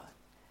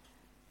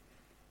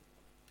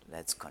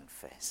Let's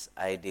confess.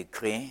 I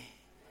decree,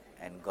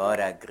 and God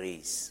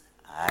agrees,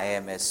 I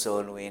am a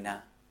soul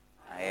winner.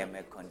 I am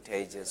a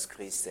contagious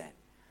Christian.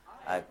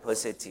 I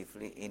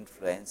positively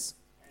influence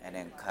and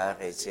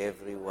encourage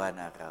everyone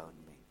around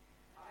me.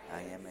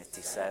 I am a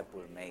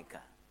disciple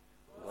maker.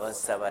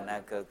 God's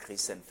Tabernacle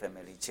Christian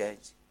Family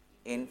Church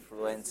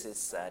influences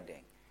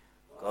Sadek.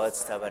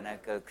 God's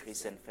Tabernacle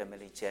Christian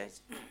Family Church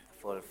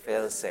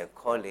fulfills a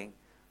calling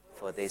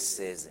for this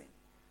season.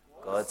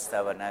 God's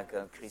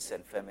Tabernacle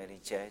Christian Family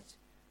Church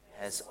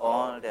has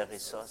all the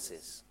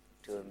resources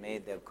to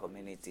meet the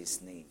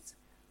community's needs.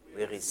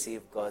 We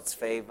receive God's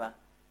favor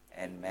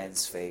and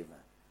man's favor.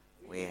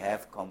 We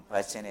have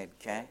compassionate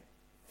care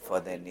for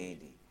the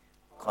needy.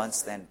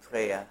 Constant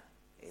prayer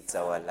is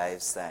our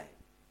lifestyle.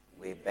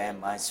 We bear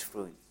much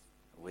fruit.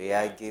 We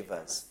are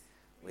givers.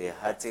 We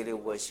heartily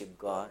worship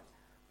God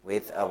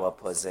with our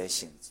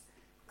possessions.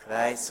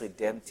 Christ's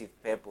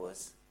redemptive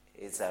purpose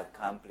is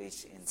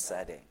accomplished in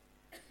Sadek.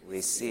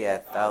 We see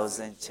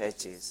 1,000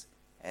 churches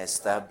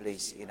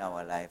established in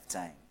our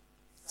lifetime.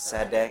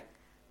 Sadek,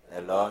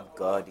 the Lord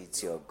God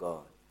is your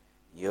God.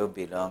 You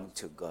belong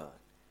to God.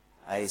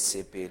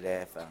 ICP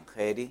Lef and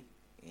Khedi,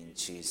 in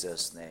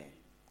Jesus' name,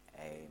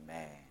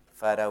 amen.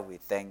 Father, we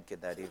thank you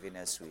that even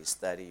as we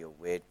study your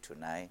word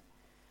tonight,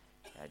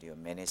 that you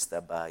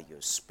minister by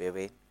your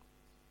Spirit.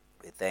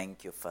 We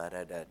thank you,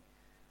 Father, that,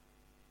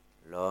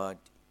 Lord,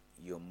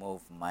 you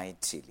move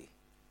mightily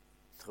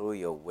through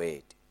your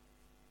word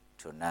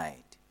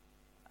tonight.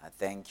 I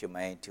thank you,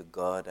 mighty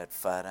God, that,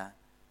 Father,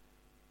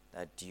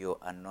 that you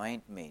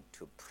anoint me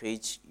to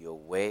preach your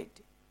word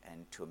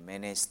and to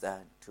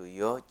minister to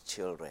your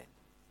children.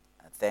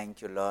 I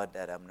thank you, Lord,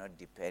 that I'm not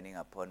depending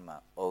upon my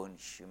own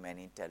human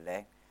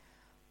intellect,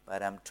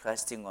 but I'm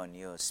trusting on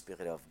you,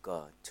 Spirit of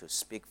God, to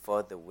speak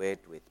forth the word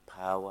with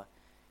power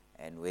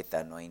and with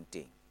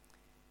anointing.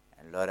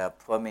 And Lord, I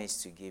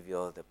promise to give you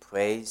all the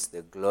praise,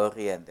 the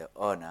glory, and the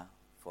honor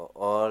for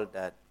all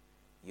that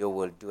you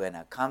will do and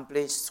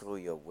accomplish through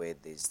your word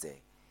this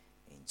day.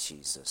 In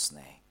Jesus'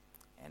 name.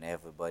 And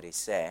everybody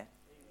said,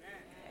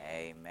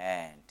 Amen.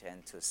 Amen.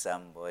 Turn to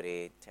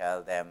somebody,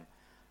 tell them,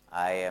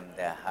 I am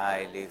the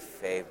highly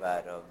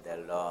favored of the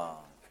Lord.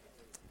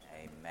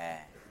 Amen.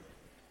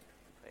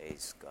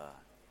 Praise God.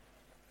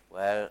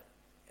 Well,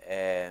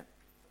 I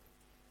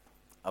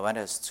want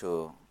us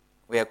to,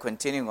 we are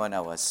continuing on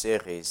our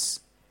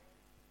series,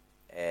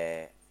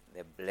 The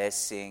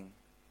Blessing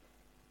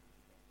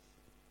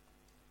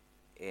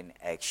in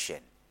Action.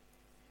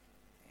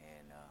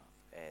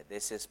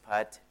 This is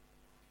part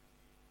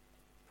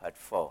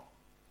 4,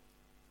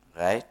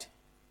 right?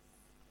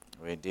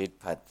 We did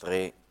part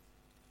 3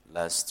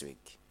 last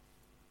week.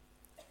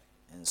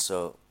 And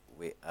so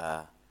we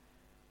are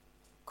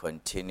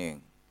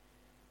continuing.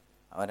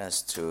 I want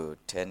us to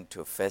turn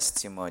to 1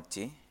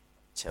 Timothy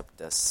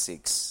chapter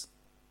 6,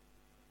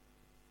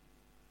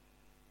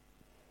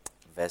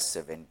 verse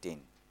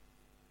 17.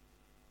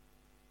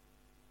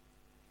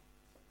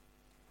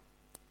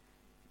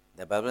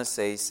 The Bible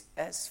says,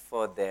 as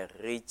for the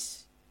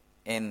rich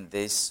in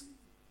this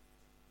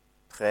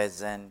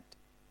present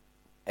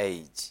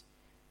age,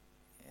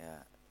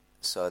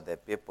 so the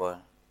people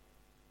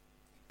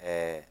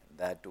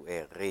that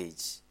were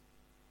rich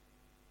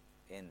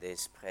in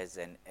this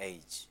present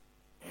age.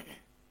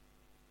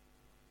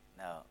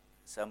 Now,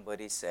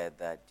 somebody said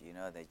that,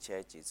 the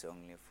church is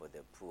only for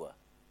the poor.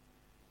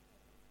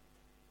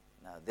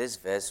 Now, this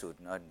verse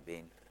would not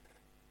be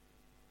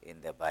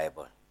in the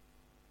Bible.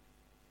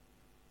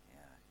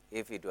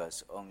 If it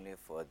was only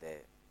for the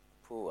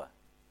poor,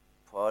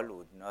 Paul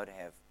would not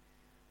have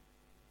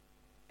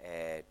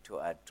to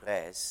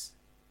address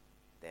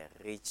the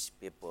rich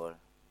people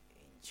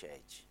in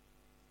church.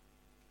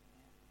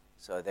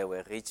 So there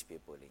were rich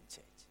people in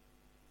church.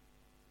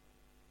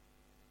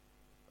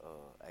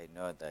 Oh, I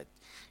know that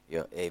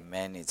your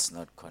amen is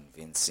not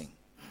convincing.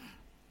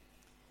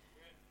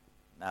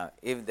 Now,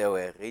 if there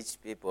were rich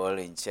people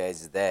in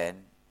church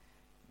then,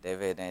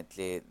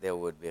 definitely there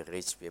would be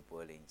rich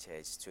people in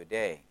church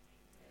today.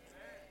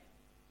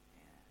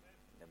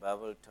 The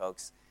Bible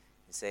talks,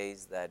 it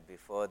says that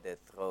before the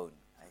throne,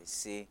 I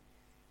see,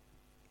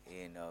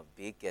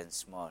 big and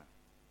small,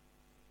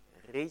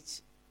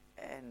 rich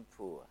and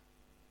poor.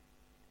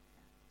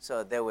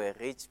 So there were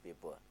rich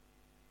people.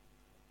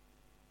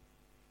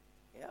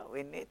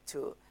 We need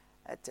to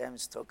at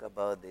times talk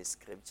about the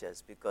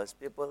scriptures because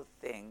people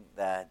think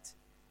that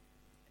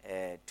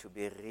to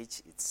be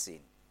rich is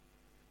sin.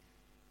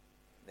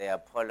 They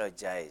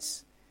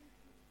apologize.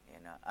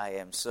 I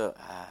am so,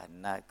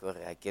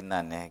 I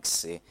cannot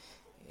next, le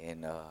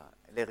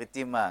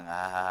ritimang,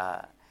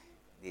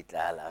 di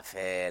tlala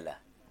fela.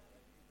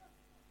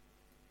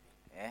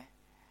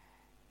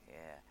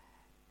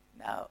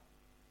 Now,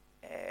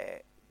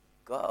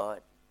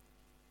 God,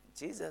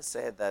 Jesus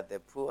said that the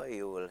poor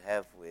you will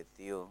have with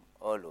you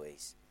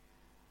always,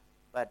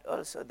 but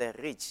also the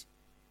rich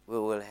we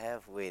will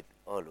have with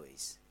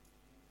always.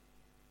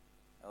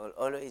 There will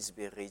always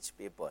be rich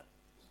people.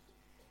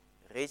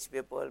 Rich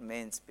people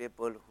means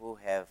people who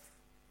have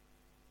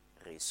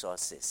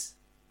resources.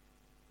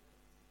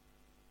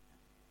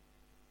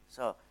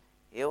 So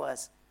he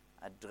was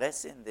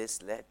addressing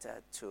this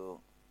letter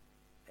to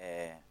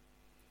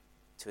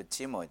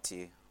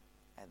Timothy.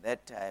 At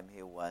that time,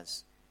 he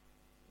was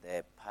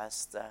the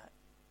pastor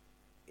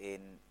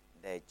in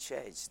the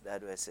church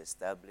that was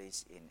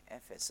established in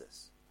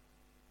Ephesus.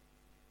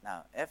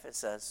 Now,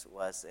 Ephesus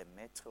was a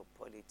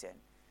metropolitan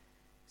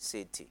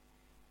city.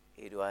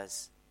 It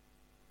was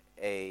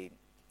a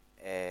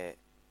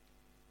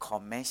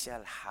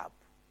commercial hub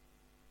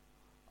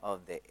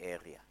of the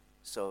area.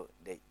 So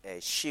the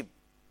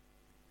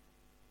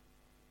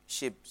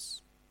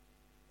ships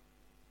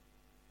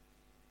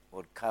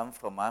would come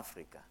from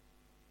Africa,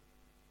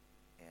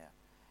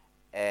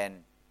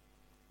 and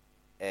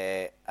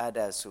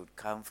others would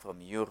come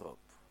from Europe,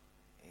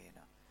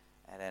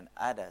 and then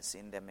others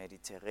in the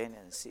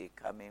Mediterranean Sea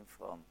coming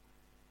from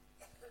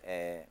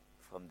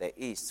the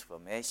east,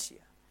 from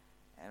Asia,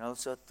 and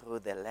also through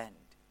the land.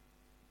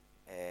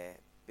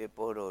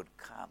 People would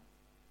come,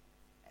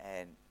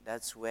 and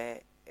that's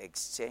where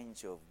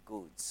exchange of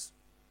goods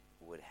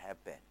would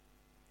happen.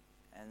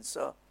 And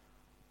so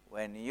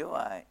when you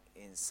are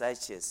in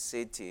such a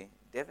city,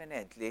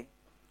 definitely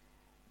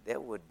there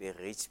would be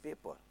rich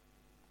people.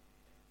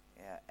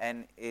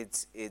 And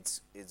it's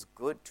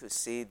good to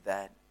see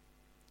that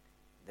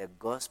the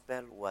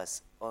gospel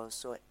was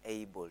also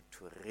able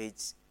to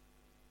reach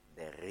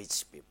the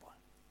rich people.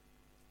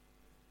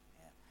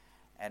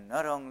 And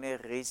not only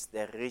reach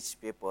the rich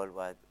people,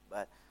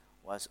 but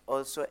was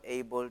also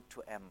able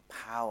to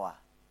empower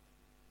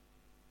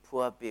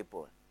poor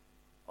people,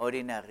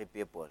 ordinary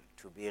people,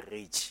 to be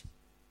rich.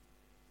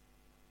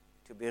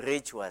 To be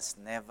rich was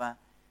never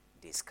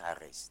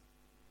discouraged.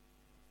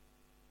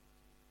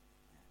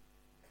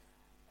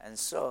 And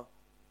so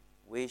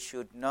we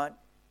should not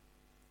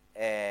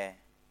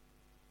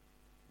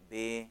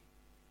be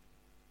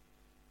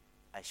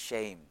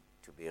ashamed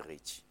to be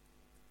rich.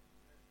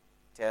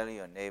 Tell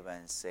your neighbor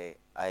and say,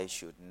 I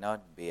should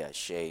not be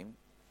ashamed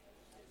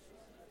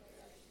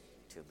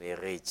to be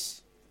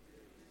rich.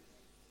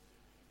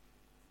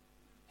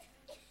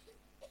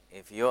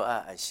 If you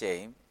are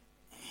ashamed,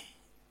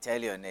 tell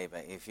your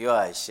neighbor, if you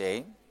are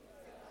ashamed,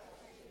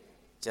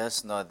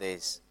 just know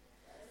this,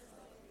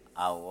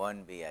 I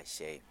won't be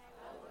ashamed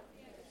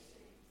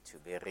to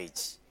be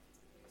rich.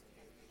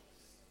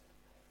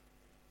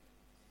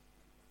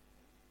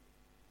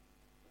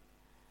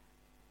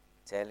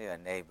 Tell your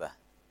neighbor,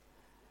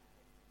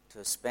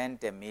 to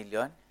spend $1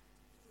 million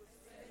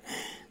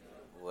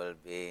will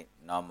be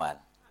normal.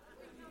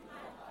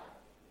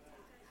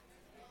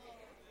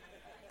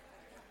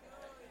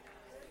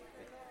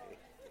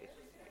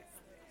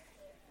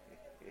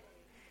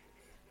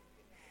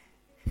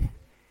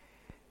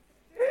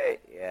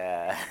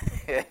 Yeah.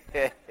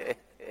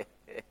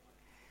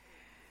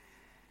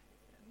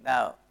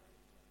 Now,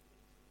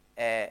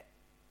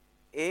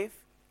 if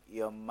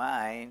your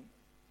mind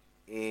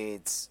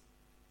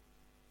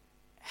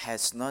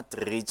has not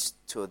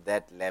reached to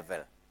that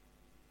level,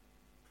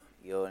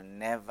 you'll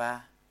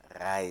never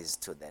rise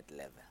to that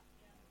level.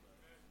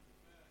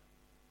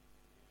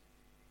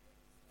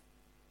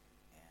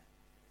 Yeah.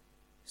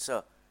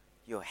 So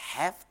you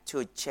have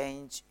to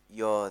change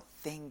your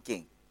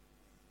thinking.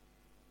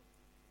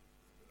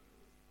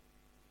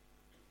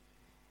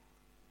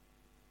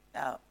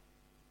 Now,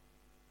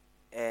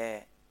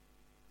 a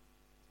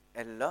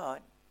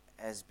lot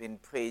has been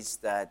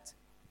preached that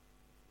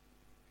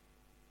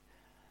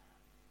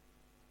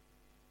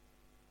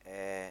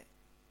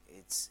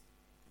it's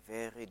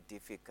very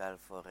difficult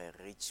for a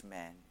rich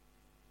man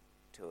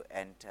to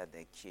enter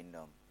the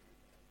kingdom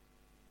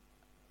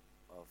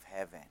of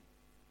heaven,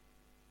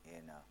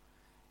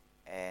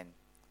 And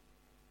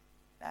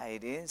I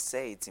didn't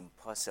say it's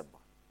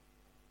impossible.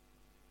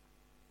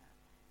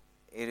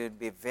 It would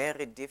be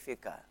very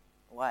difficult.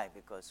 Why?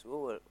 Because we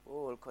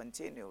will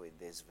continue with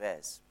this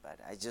verse, but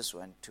I just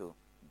want to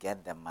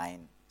get the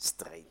mind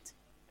straight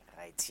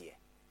right here.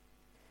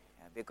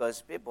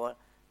 Because people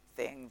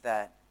think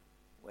that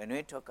when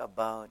we talk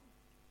about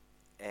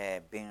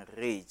being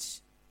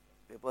rich,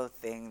 people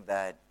think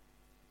that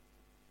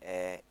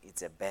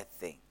it's a bad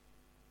thing.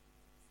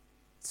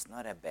 It's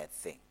not a bad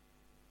thing.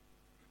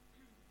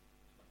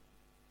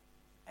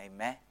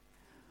 Amen?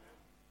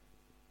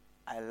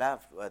 I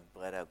loved what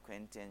Brother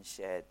Quentin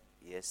shared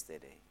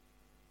yesterday.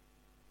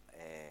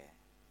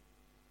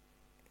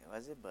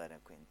 Was it Brother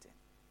Quentin?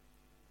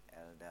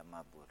 Elder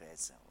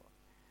Mabureza.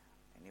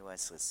 And he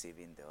was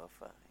receiving the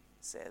offering.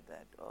 He said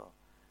that,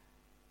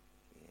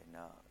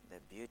 the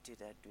beauty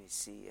that we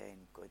see here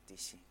in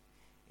Kotishi,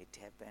 it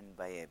happened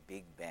by a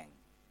big bang.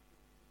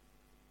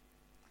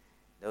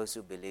 Those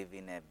who believe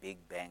in a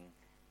big bang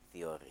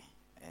theory,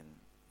 and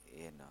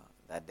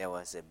that there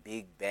was a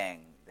big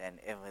bang, then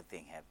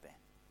everything happened.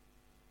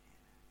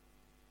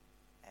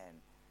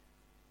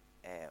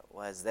 And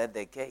was that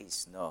the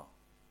case? No.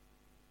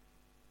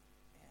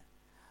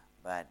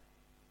 But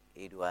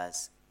it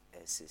was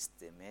a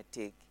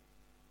systematic,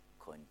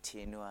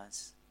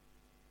 continuous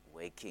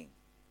working,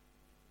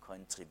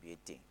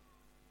 contributing,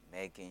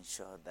 making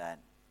sure that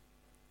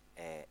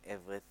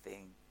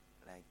everything,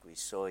 like we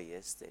saw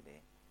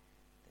yesterday,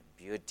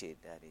 beauty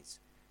that is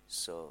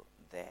so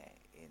there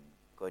in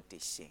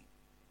Gotishing.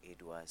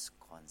 It was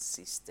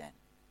consistent.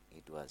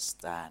 It was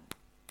done,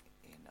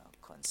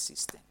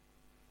 consistent.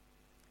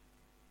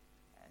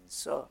 And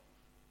so,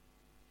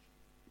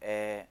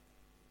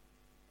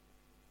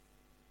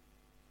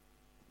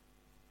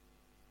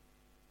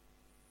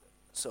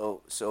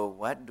 so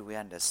what do we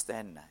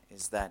understand now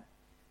is that,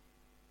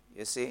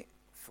 you see,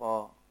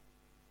 for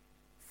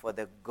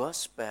the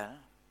gospel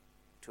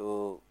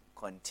to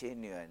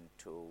continue and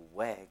to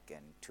work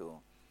and to,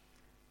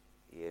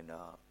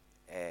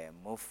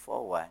 move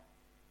forward,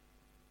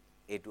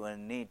 it will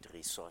need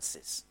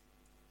resources.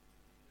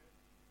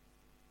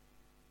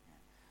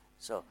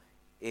 So,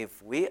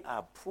 if we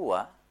are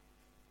poor,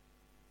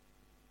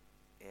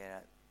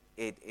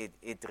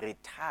 it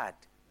retards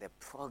the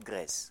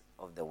progress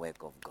of the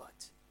work of God.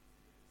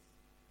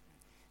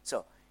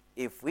 So,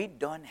 if we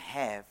don't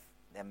have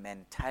the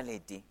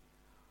mentality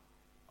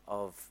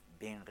of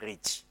being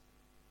rich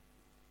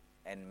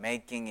and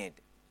making it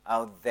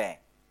out there,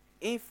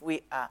 if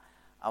we are,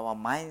 our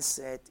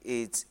mindset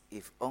is,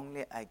 if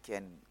only I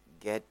can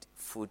get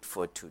food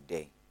for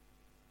today.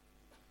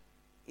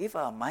 If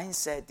our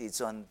mindset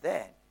is on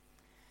that,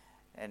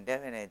 then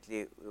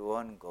definitely we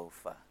won't go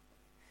far.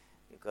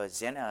 Because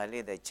generally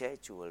the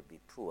church will be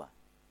poor.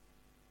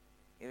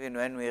 Even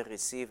when we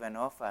receive an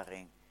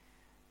offering,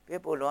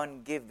 people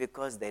don't give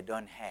because they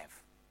don't have.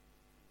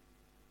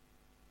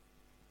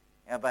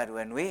 Yeah, but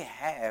when we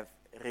have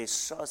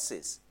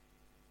resources,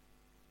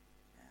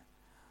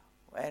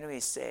 when we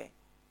say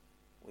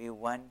we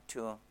want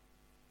to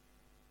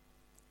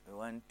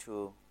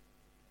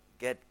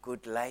get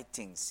good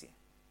lightings here,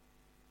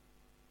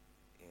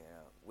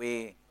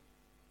 we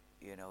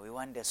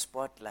want the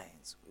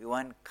spotlights, we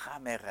want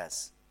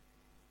cameras.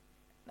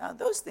 Now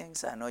those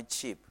things are not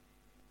cheap.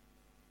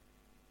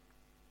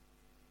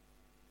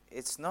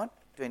 It's not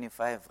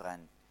 25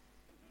 rand.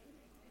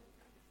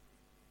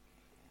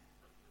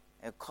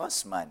 It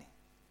costs money.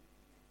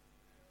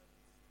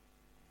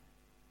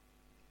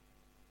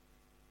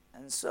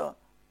 And so,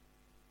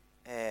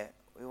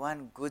 we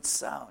want good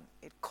sound.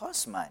 It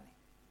costs money.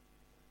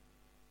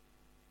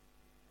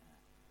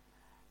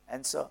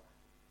 And so,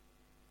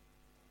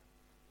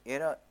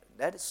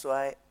 that is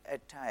why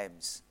at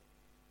times,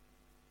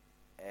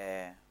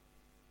 how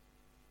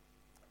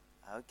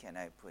can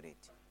I put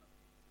it?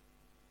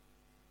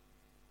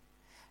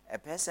 A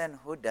person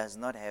who does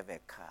not have a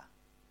car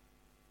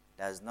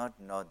does not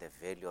know the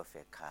value of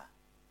a car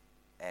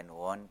and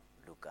won't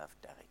look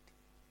after it.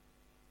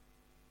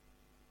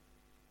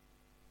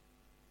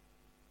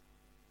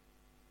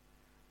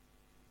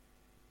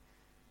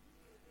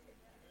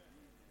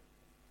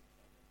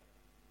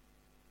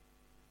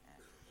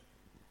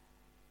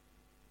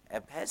 A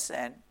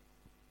person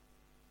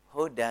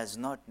who does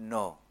not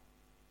know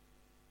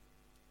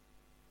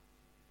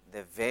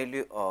the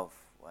value of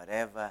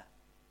whatever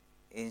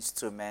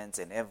instruments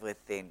and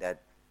everything,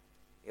 that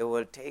it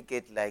will take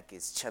it like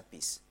it's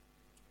chappies.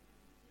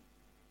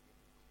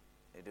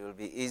 It will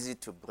be easy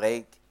to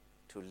break,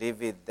 to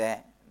leave it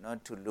there,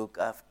 not to look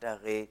after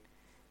it,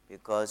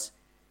 because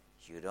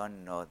you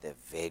don't know the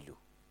value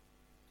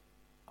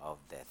of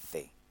the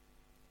thing.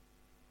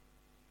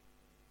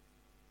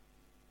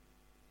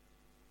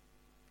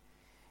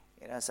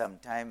 Some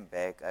time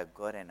back, I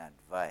got an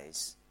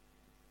advice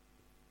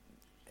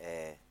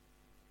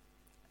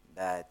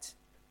that,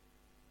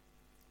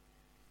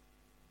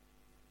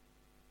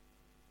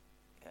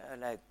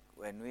 like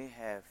when we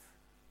have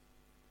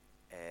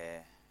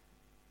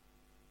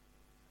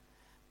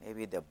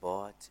maybe the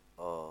board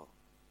or,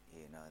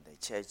 the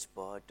church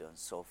board and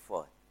so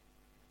forth,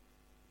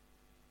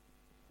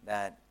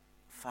 that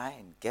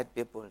fine, get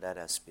people that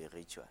are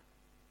spiritual,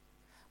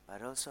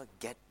 but also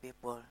get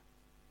people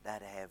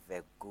that have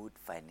a good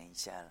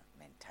financial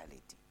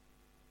mentality.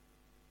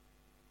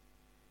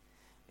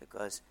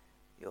 Because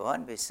you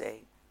won't be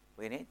saying,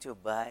 we need to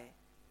buy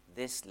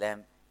this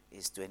lamp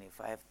is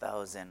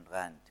 25,000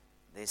 rand,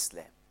 this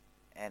lamp.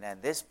 And then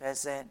this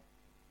person,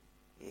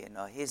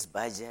 his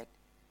budget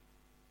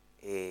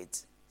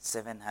is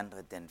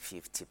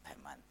 750 per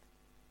month.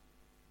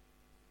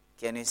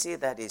 Can you see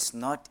that it's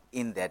not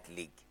in that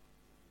league?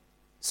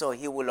 So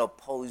he will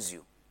oppose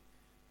you.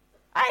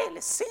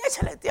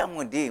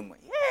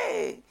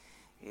 Yay!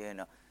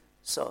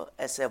 So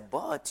as a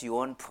board, you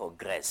won't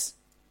progress.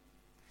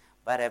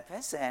 But a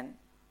person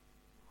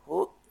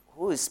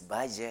whose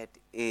budget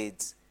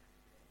is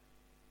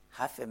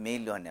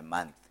 500,000 a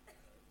month,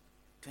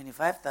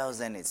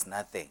 25,000 is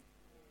nothing.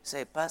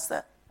 Say,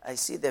 Pastor, I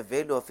see the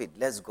value of it.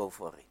 Let's go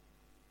for it.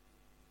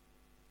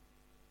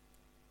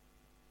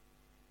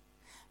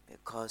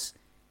 Because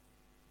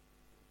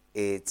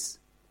it's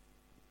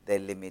the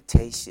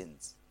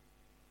limitations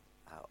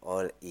are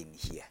all in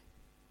here.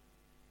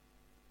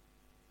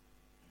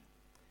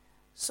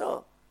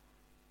 So,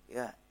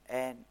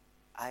 and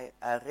I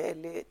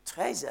really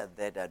treasure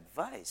that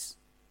advice.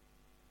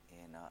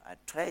 I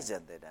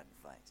treasure that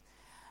advice.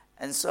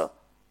 And so,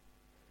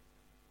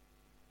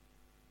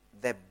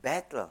 the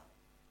battle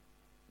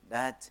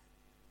that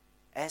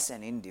as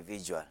an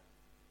individual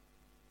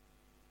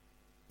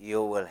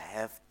you will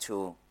have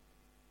to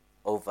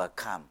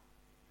overcome.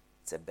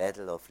 It's a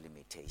battle of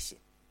limitation.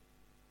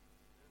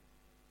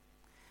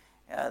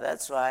 Yeah,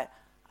 that's why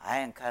I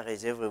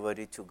encourage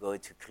everybody to go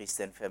to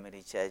Christian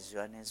Family Church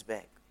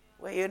Johannesburg,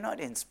 where you're not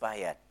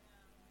inspired.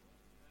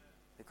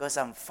 Because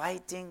I'm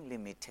fighting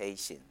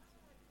limitation.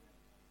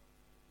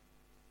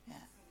 Yeah.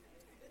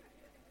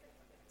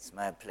 It's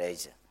my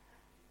pleasure.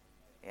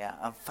 Yeah,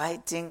 I'm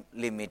fighting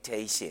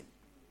limitation.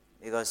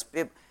 Because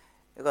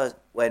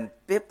when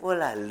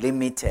people are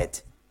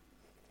limited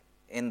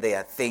in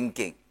their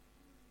thinking,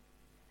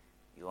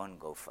 you won't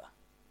go far.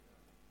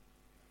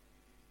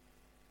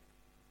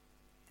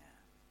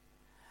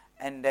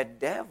 Yeah. And the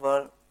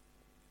devil,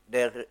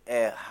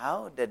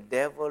 how the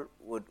devil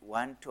would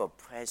want to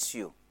oppress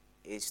you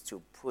is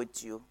to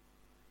put you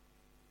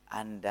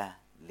under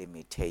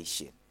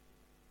limitation.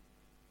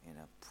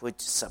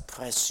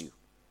 Suppress you.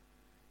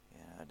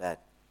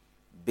 That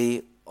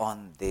be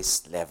on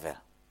this level.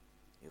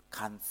 You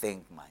can't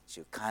think much.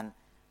 You can't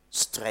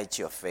stretch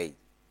your faith.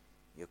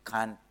 You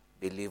can't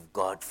believe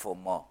God for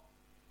more.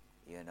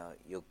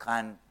 You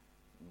can't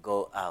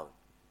go out.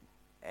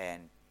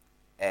 And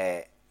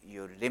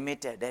you're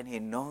limited. Then he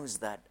knows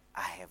that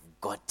I have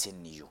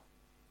gotten you.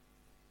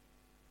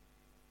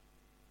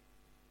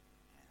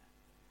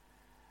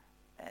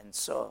 And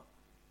so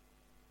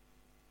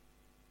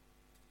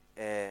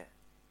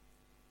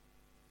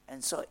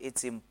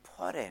it's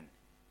important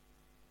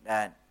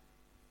that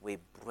we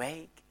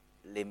break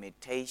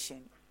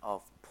limitation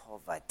of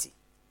poverty.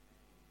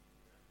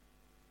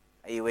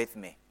 Are you with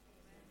me?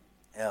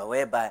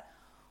 Whereby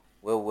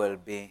we will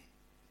be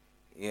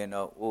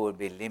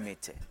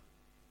limited.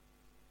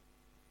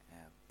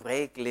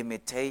 Break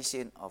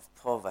limitation of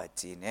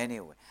poverty in any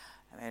way.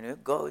 I mean, you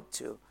go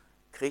to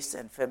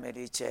Christian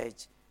Family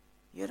Church,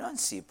 you don't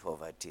see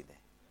poverty there.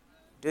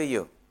 Do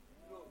you?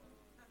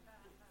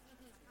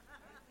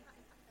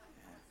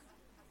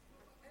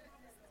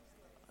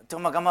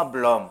 Thoma kama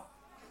blomo.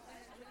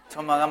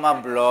 Thoma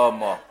kama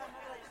blomo.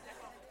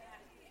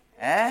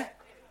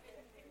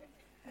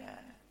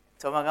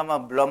 Thoma kama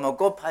blomo.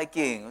 Go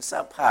parking.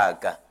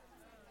 Usaphaka.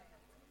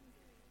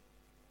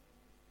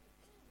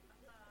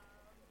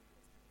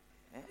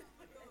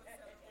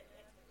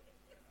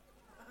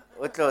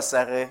 Utlo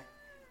sare.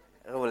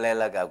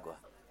 Rulela gagwa.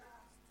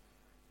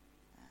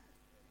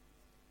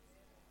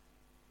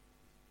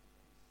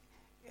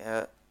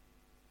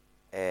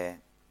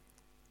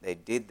 They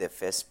did the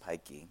first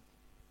parking,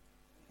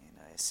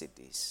 as it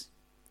is.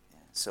 Yeah.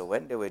 So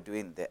when they were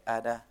doing the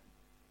other,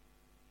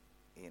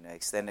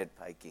 extended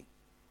parking,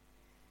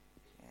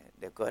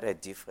 they got a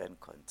different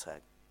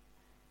contract.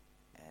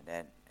 And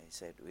then they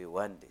said, we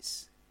want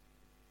this.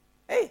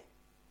 Hey!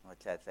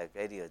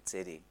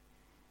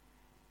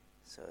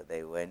 So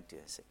they went to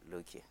and said,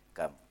 look here,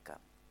 come.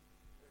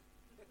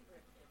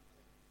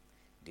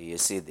 Do you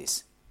see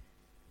this?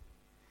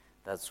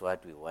 That's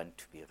what we want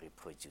to be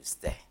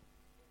reproduced there.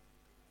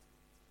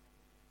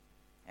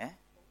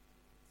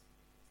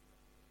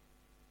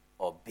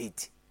 Or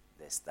beat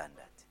the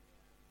standard.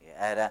 You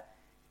either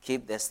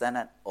keep the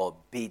standard or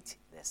beat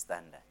the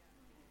standard.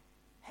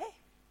 Hey,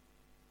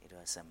 it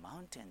was a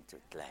mountain to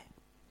climb.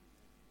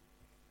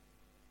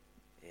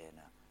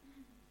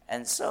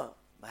 And so,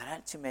 but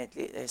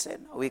ultimately they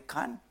said, no, we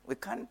can't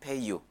pay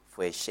you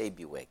for a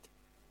shabby work.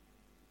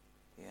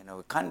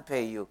 We can't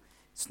pay you.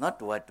 It's not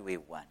what we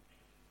want.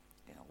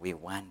 We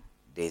want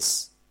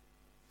this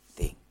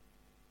thing.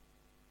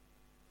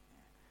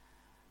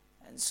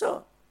 And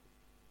so,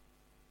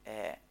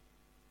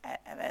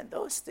 I mean,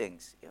 those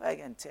things, if I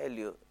can tell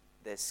you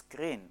the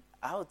screen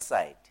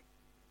outside,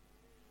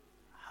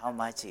 how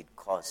much it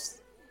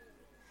costs,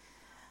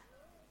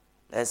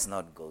 let's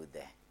not go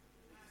there.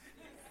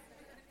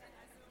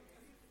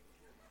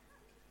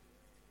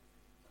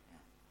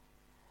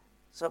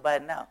 So by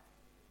now,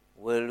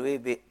 will we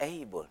be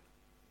able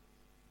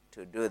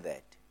to do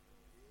that?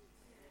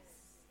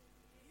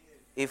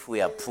 If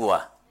we are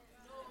poor,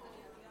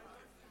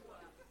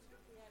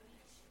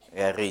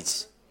 we are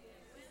rich.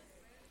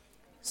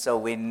 So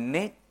we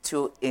need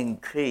to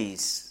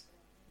increase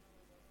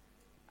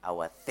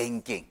our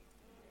thinking.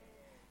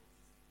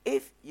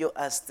 If you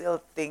are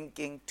still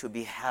thinking to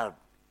be helped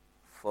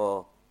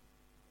for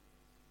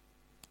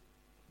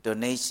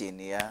donation,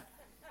 your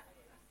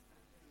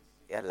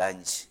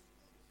lunch,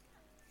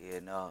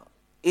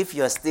 if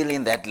you're still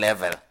in that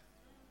level,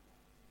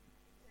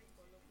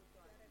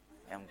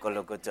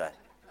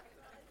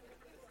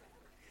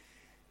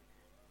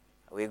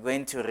 we're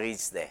going to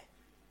reach there.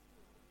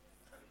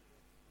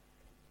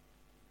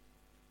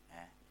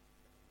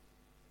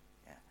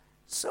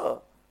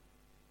 So,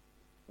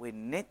 we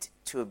need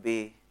to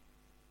be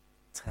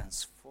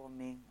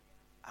transforming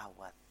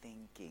our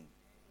thinking.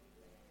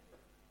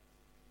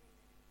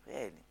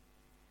 Really.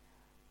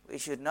 We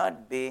should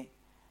not be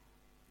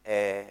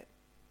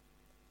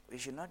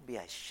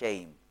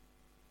ashamed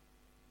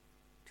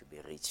to be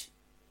rich.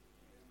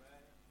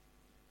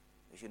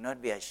 We should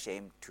not be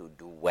ashamed to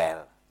do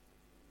well.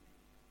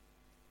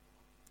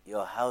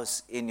 Your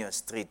house in your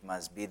street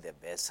must be the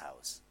best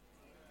house.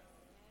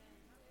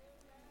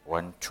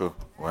 1, 2,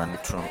 1,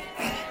 2.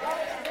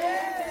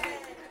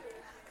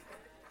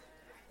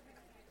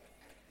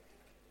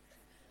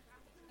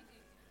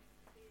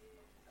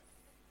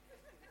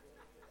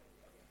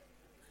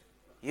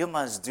 You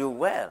must do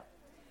well.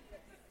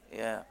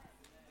 Yeah.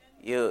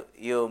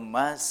 You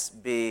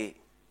must be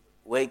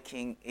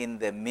working in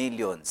the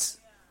millions.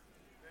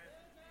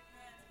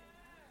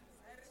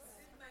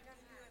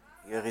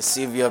 You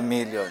receive your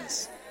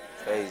millions.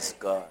 Praise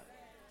God.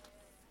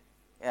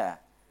 Yeah.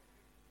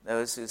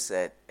 Those who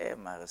said, hey,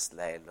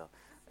 Marislailo,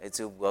 it's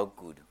a work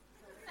good.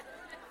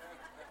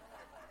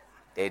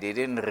 They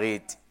didn't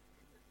read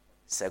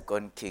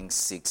 2 Kings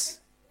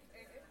 6.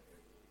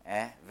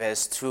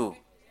 Verse 2.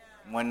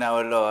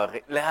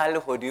 It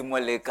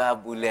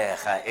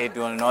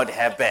will not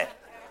happen.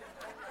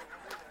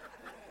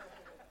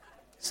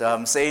 So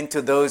I'm saying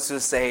to those who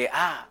say,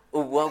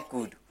 work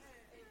good.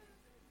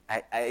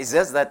 It's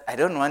just that I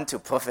don't want to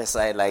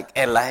prophesy like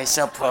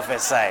Elisha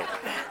prophesied.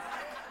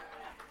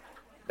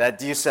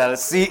 That you shall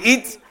see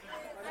it,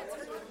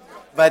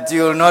 but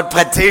you will not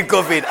partake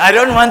of it. I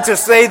don't want to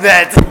say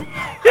that.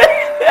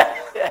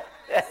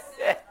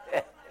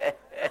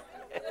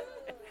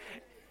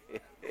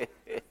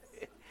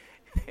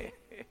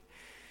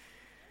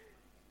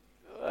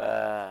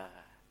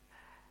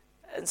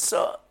 And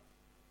so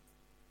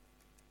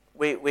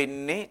we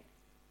need,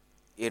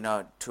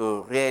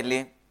 to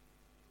really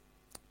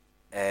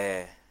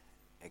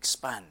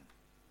expand,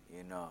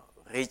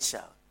 reach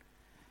out.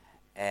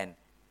 And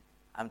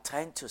I'm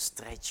trying to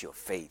stretch your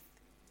faith.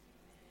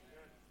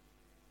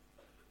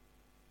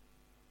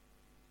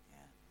 Yeah.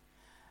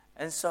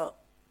 And so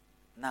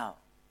now,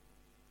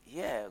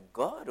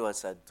 God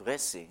was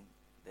addressing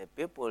the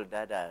people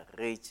that are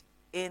rich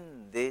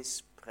in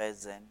this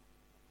present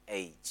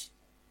age.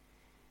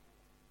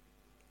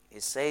 He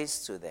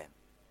says to them,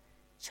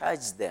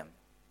 charge them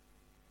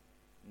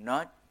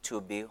not to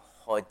be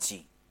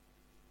haughty.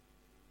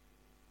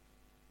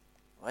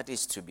 What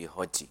is to be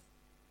haughty?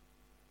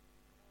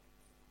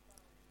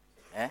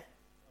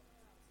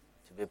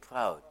 To be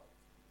proud,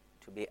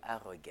 to be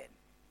arrogant.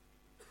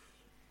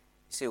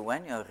 See,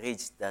 when you're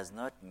rich does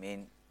not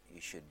mean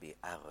you should be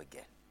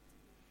arrogant.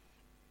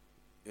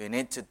 You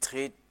need to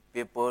treat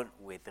people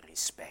with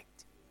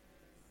respect.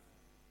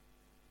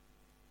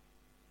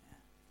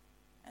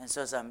 And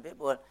so some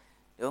people,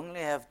 they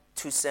only have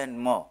 2 cents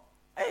more.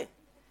 Hey,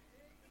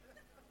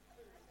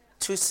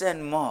 2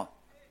 cents more.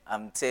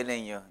 I'm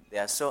telling you, they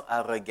are so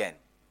arrogant.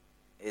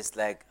 It's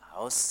like,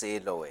 how say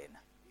Lowen?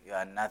 You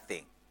are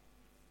nothing.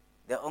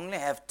 They only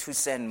have 2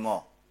 cents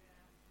more.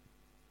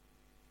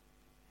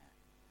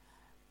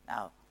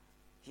 Now,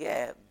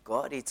 here,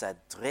 God is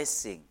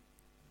addressing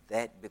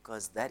that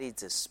because that is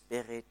the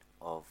spirit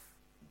of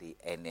the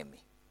enemy.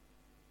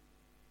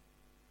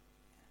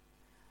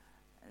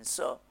 And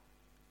so,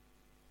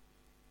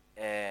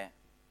 and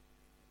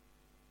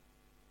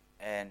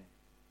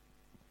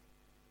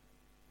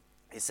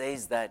he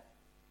says that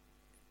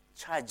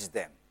charge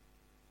them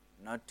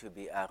not to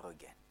be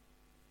arrogant,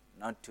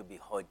 not to be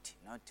haughty,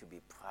 not to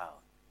be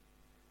proud.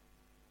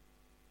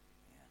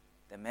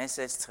 The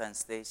Message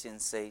translation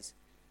says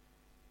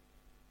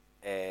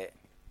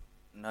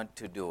not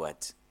to do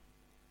what?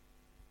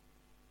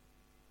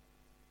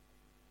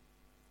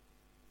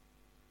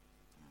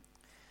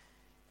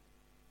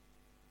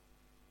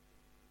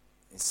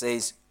 It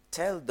says,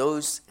 tell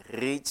those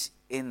rich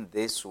in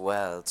this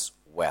world's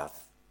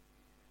wealth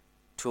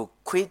to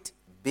quit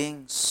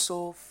being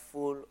so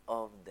full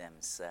of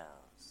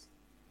themselves,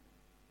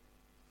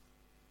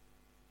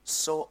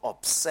 so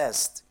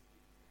obsessed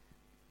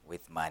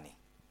with money.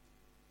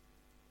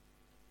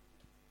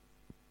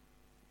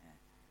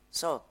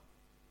 So,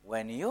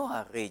 when you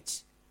are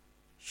rich,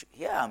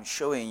 here I'm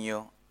showing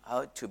you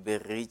how to be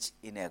rich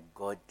in a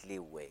godly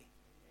way,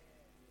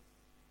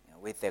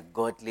 with a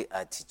godly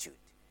attitude.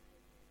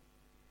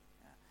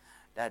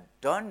 That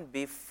don't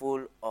be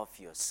full of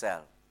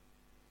yourself.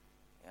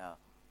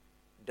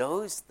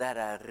 Those that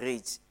are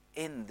rich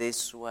in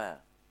this world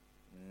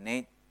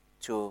need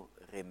to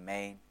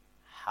remain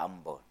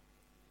humble.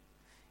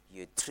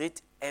 You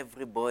treat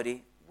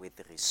everybody with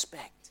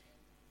respect.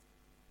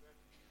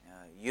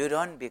 You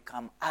don't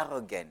become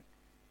arrogant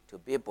to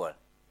people.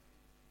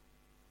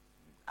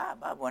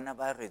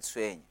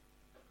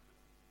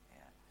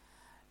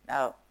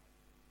 Now,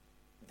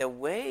 the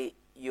way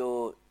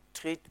you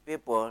treat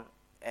people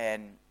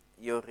and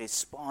you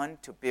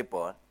respond to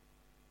people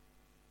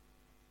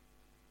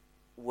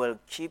will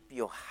keep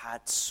your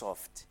heart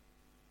soft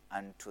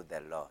unto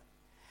the Lord.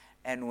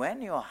 And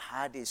when your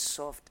heart is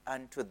soft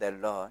unto the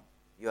Lord,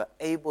 you are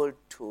able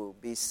to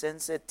be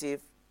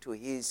sensitive to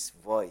His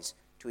voice,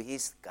 to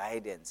His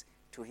guidance,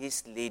 to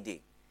His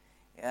leading.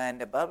 And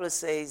the Bible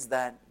says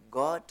that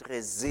God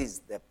resists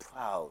the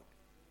proud,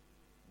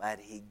 but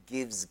He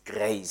gives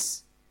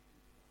grace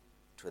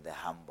to the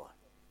humble.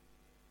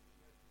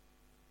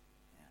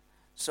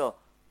 So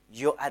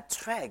you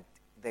attract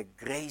the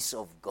grace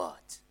of God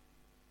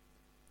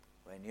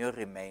when you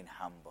remain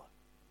humble,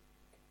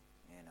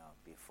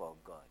 before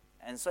God.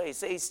 And so He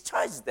says,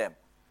 charge them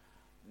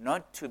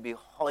not to be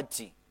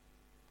haughty,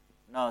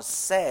 nor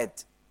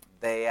set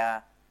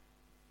their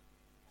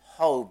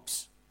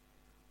hopes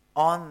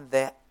on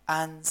the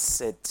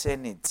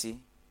uncertainty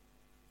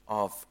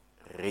of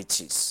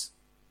riches.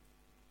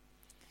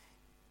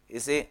 You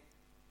see,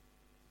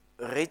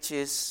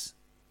 riches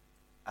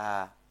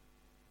are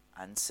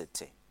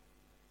uncertain.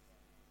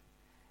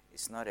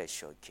 It's not a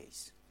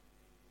showcase.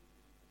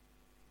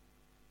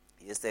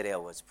 Yesterday I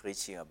was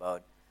preaching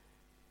about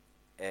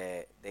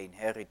the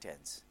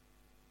inheritance.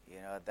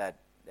 You know, that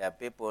there are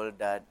people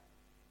that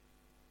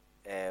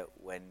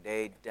when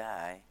they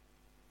die,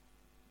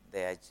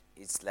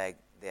 it's like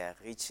their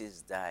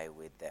riches die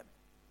with them.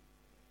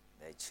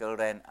 Their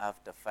children,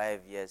 after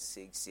 5 years,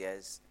 6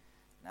 years,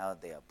 now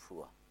they are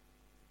poor.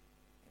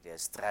 They are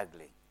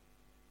struggling.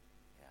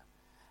 Yeah.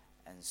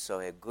 And so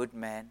a good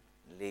man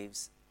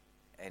leaves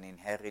an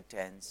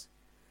inheritance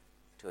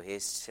to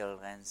his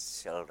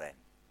children's children.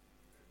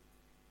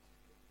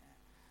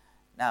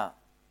 Now,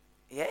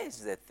 here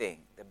is the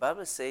thing. The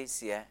Bible says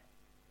here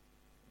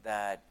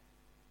that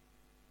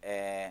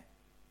in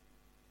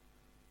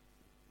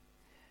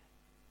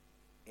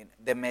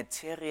the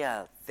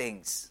material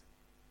things,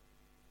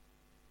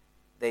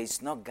 there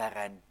is no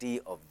guarantee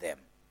of them.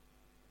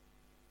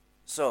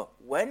 So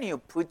when you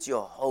put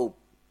your hope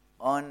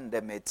on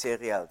the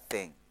material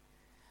thing,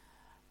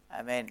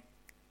 I mean,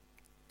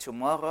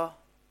 tomorrow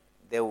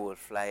they will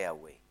fly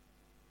away.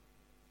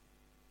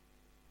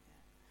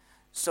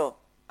 So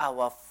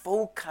our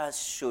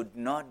focus should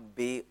not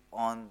be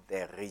on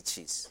the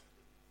riches.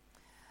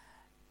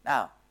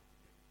 Now,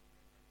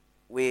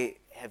 we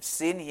have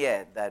seen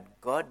here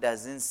that God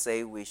doesn't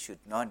say we should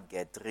not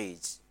get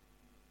rich,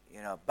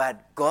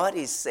 but God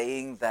is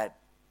saying that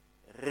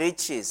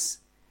riches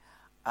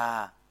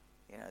are,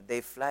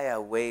 they fly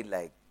away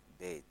like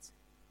birds.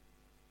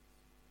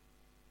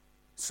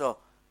 So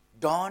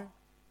don't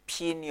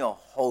pin your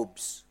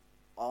hopes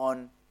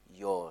on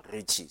your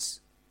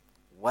riches,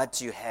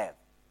 what you have.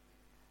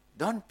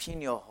 Don't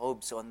pin your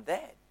hopes on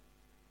that.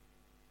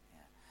 Yeah.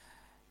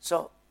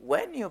 So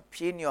when you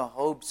pin your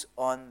hopes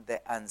on the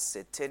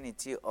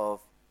uncertainty of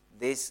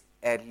these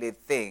earthly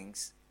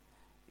things,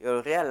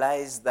 you'll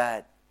realize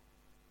that,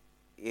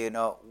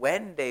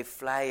 when they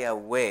fly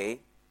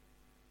away,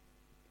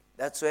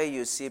 that's where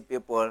you see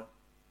people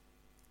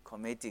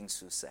committing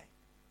suicide,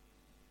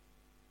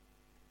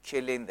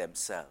 killing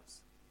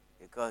themselves,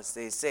 because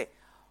they say,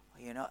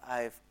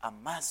 I've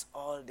amassed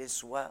all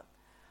this wealth,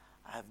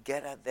 I've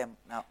gathered them,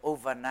 now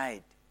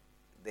overnight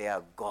they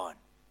are gone.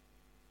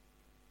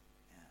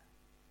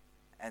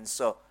 Yeah. And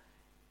so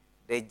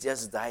they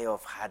just die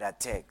of heart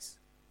attacks,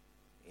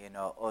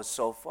 or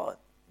so forth,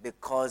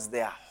 because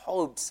their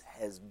hopes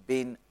has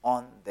been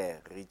on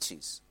their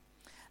riches.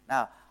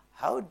 Now,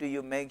 how do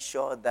you make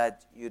sure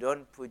that you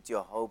don't put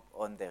your hope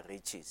on the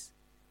riches?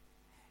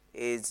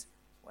 Is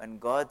when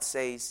God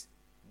says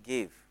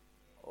give,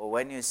 or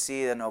when you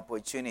see an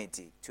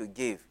opportunity to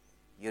give,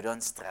 you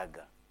don't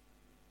struggle.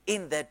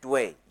 In that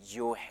way,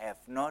 you have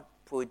not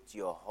put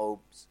your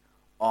hopes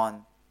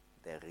on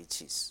the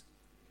riches.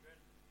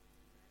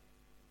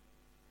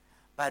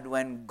 But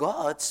when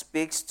God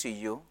speaks to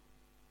you,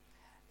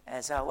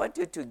 and says, I want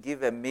you to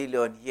give $1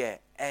 million here,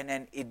 and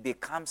then it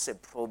becomes a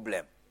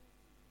problem,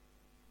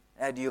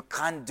 and you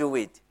can't do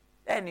it,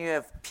 then you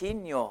have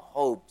pinned your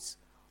hopes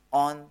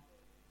on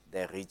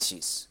the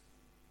riches.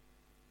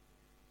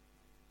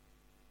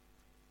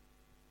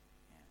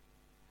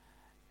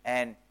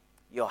 And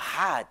your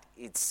heart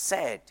is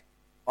set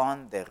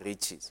on the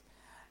riches.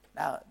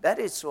 Now, that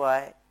is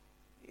why,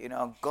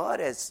 God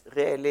has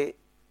really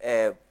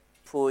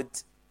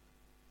put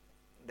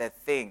the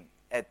thing,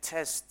 a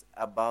test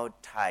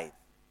about tithe.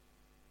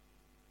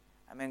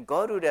 I mean,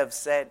 God would have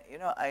said,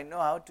 I know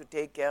how to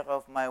take care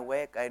of my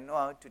work. I know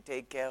how to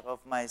take care of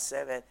my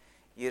servant.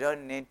 You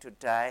don't need to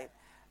tithe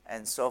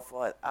and so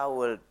forth. I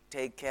will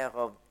take care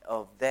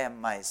of them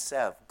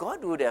myself.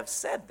 God would have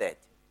said that.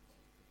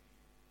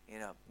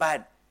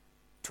 But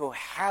to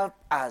help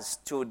us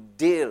to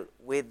deal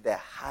with the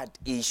heart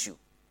issue,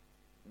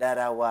 that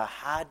our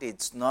heart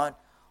is not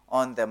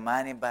on the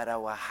money, but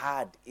our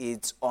heart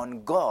is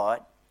on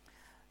God,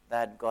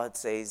 that God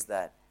says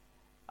that,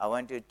 I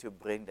want you to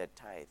bring the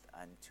tithe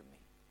unto me.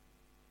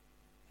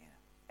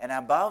 And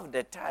above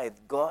the tithe,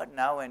 God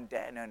now and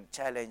then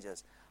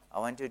challenges, I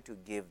want you to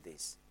give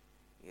this.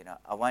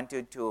 I want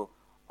you to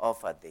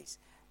offer this.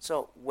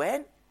 So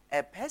when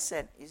a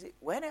person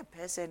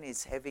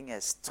is having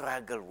a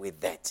struggle with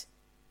that,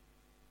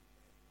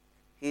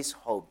 his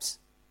hopes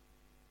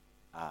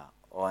are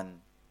on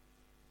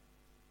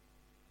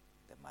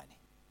the money.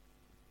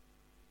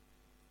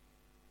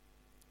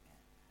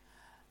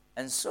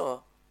 And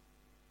so,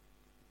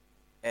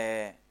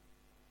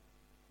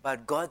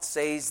 but God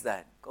says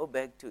that, go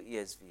back to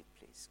ESV,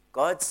 please.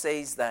 God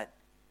says that,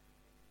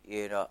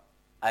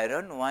 I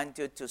don't want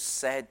you to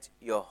set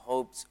your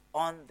hopes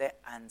on the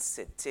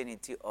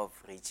uncertainty of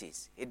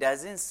riches. It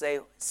doesn't say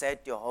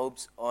set your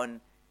hopes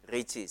on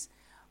riches.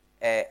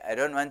 I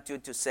don't want you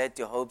to set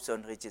your hopes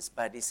on riches,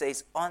 but it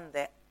says on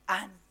the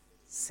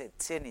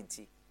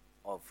uncertainty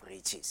of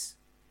riches.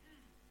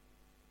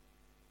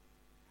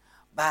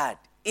 But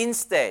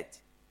instead,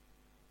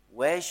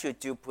 where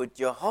should you put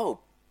your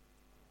hope?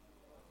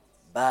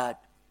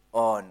 But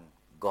on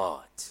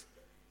God.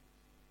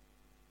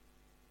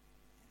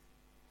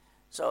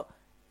 So,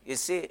 you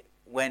see,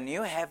 when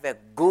you have a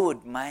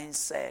good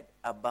mindset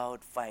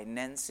about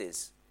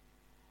finances,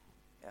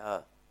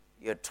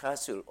 your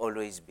trust will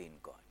always be in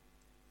God,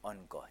 on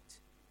God.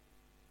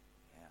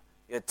 Yeah.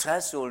 Your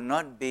trust will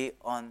not be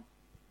on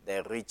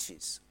the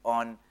riches,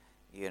 on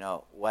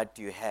what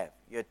you have.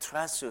 Your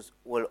trust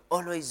will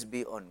always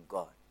be on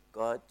God.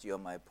 God, you're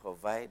my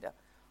provider.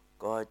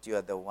 God, you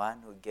are the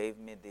one who gave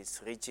me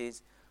these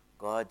riches.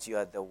 God, you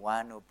are the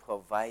one who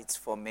provides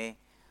for me.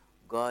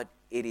 God,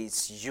 it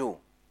is you.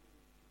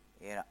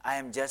 I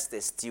am just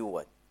a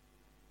steward.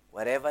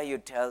 Whatever you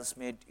tell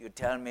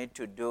me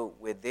to do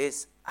with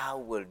this, I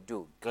will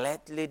do,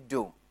 gladly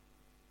do.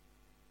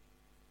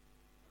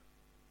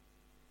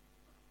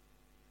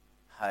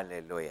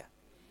 Hallelujah.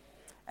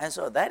 And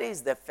so that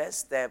is the first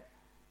step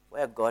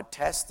where God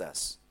tests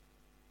us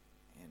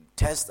and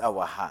tests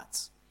our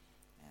hearts.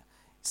 Yeah.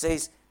 It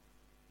says,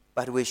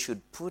 but we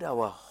should put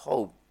our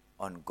hope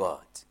on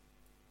God.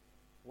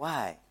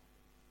 Why?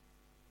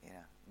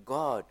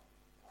 God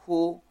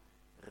who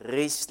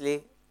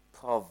richly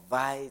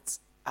provides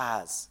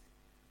us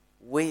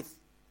with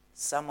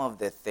some of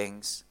the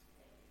things.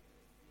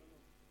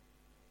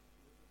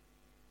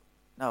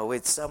 No,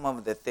 with some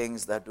of the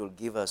things that will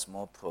give us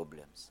more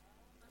problems.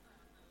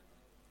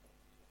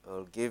 It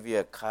will give you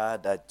a car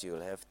that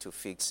you'll have to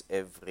fix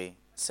every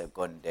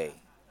second day.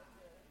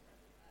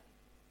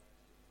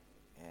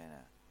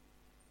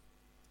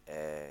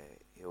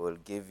 He will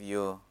give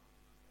you,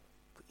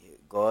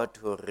 God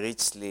who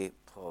richly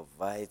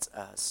provides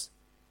us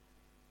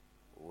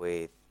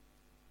with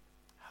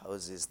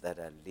houses that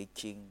are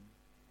leaking,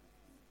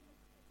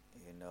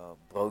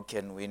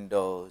 broken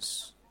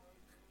windows,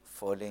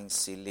 falling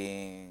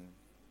ceiling,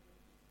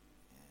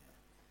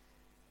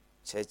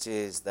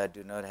 churches that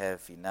do not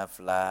have enough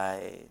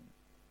light.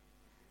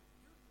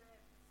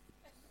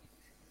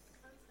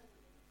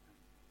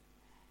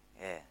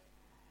 Yeah.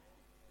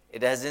 It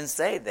doesn't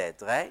say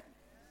that, right?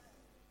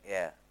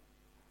 Yeah.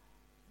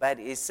 But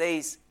it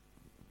says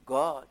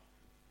God.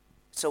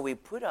 So we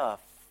put our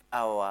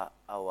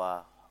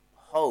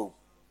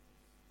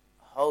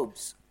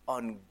hopes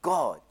on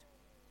God,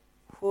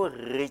 who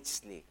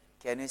richly,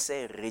 can you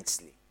say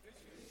richly?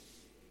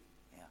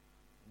 Yeah.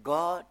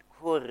 God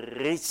who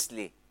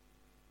richly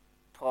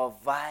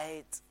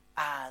provides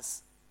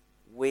us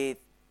with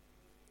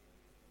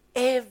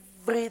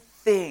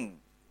everything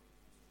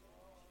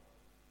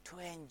to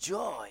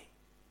enjoy.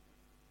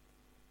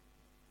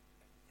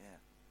 Yeah.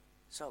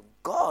 So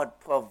God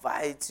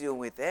provides you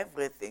with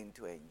everything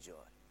to enjoy.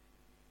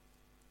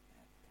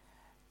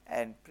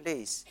 And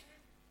please,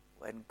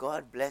 when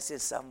God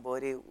blesses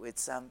somebody with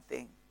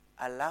something,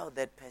 allow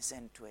that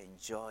person to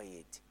enjoy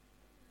it.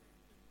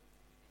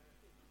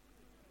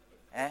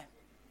 Eh?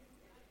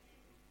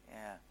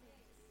 Yeah.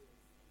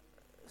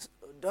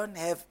 Don't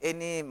have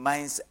any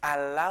minds.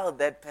 Allow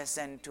that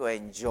person to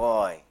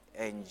enjoy.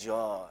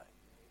 Enjoy.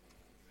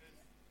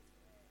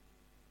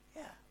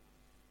 Yeah.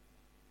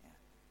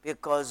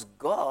 Because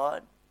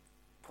God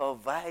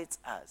provides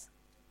us.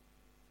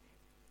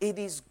 It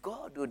is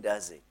God who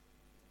does it.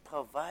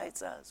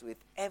 Provides us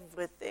with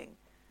everything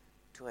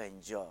to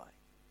enjoy.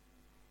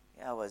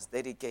 Yeah, I was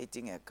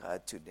dedicating a car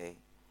today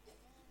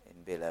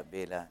in Bela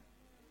Bela,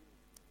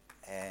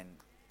 and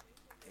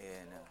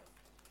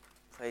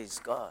praise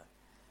God,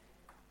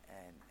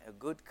 and a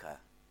good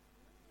car.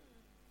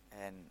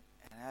 And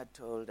I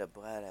told the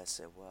bride, I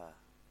said, wow,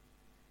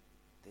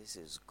 this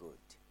is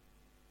good.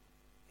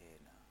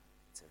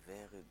 It's a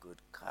very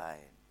good car,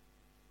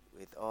 and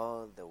with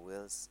all the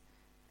whistles,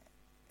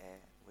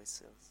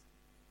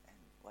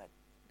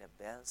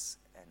 the bells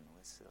and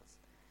whistles,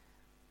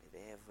 with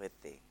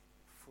everything,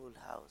 full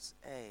house.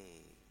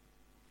 Hey,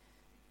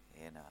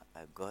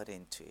 I got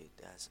into it.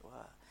 I said,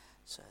 wow.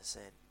 So I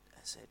said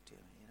to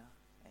him,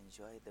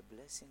 enjoy the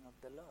blessing of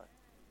the Lord.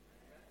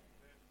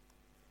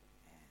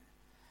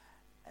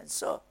 And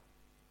so,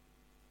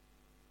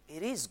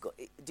 it is God.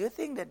 Do you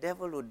think the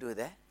devil would do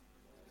that?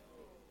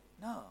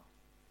 No.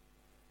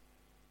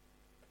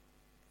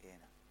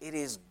 It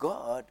is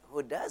God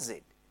who does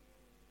it.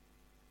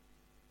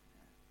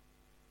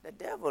 The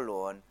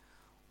devil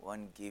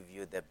won't give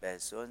you the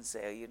best. Won't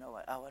say, you know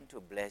what, I want to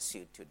bless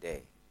you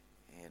today.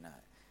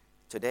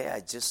 Today I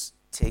just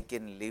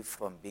taken leave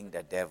from being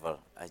the devil.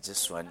 I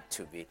just want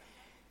to be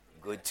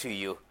good to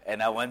you,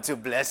 and I want to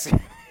bless you.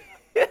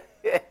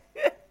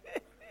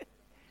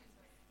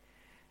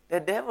 The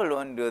devil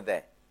won't do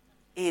that.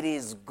 It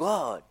is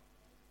God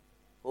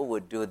who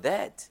would do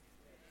that.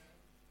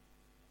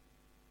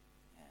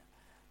 Yeah.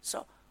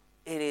 So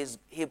it is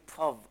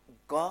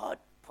God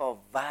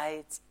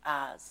provides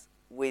us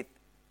with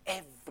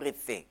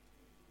everything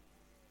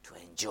to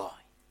enjoy.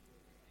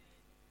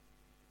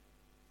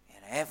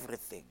 And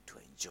everything to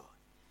enjoy.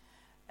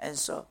 And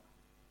so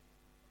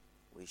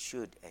we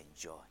should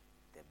enjoy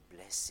the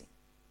blessing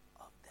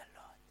of the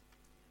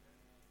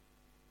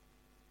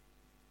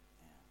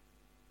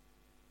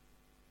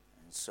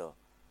so,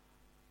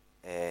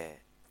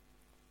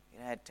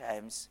 at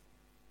times,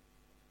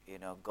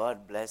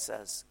 God bless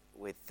us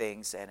with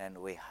things and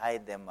then we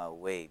hide them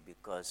away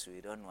because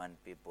we don't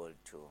want people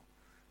to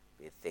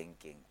be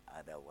thinking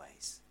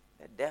otherwise.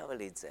 The devil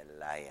is a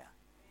liar.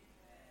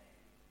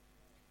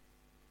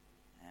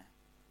 Yeah?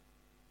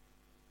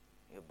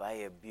 You buy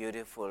a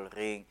beautiful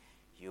ring,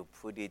 you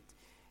put it,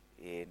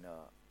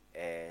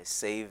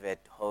 save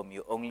at home.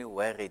 You only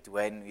wear it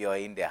when you're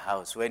in the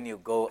house. When you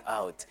go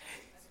out,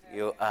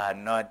 you are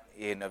not,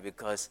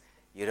 because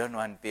you don't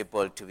want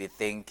people to be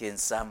thinking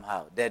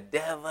somehow. The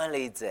devil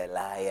is a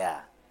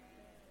liar.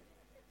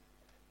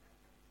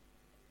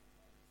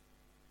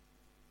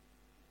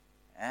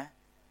 Eh?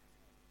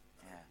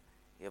 Yeah.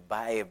 You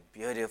buy a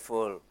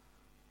beautiful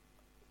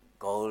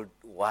gold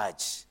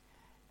watch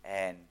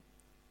and,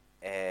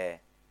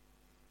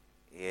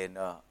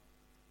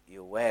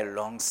 you wear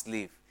long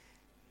sleeve,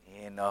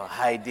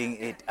 hiding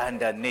it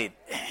underneath.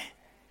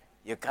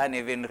 You can't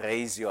even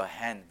raise your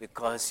hand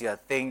because you're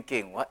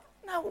thinking, what?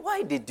 Now,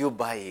 why did you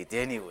buy it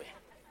anyway?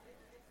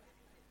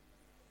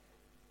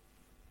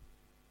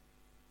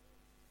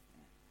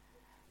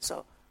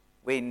 So,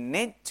 we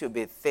need to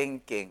be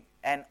thinking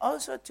and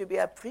also to be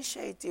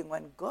appreciating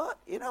when God,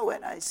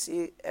 when I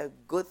see a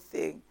good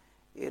thing,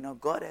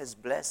 God has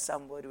blessed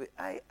somebody,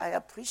 I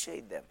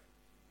appreciate them.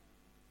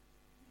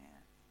 Yeah.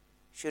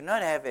 Should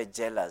not have a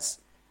jealous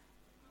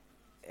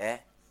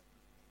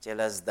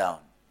down.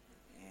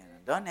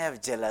 Don't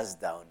have jealous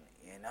down,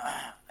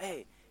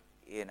 Hey,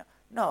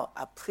 no,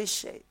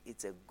 appreciate.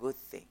 It's a good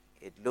thing.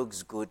 It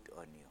looks good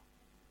on you.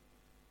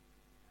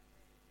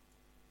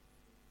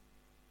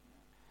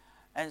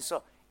 And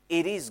so,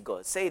 it is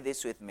God. Say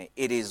this with me.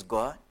 It is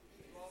God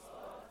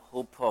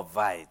who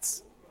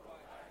provides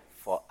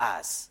for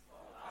us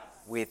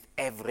with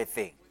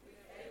everything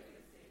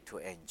to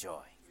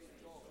enjoy.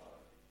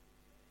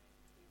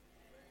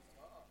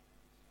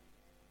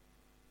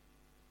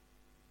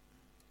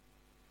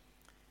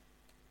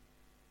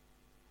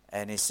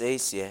 And it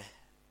says here,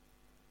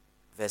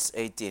 verse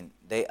 18,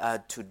 they are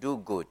to do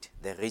good,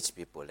 the rich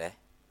people,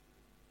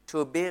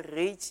 to be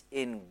rich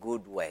in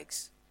good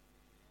works,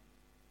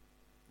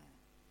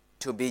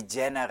 to be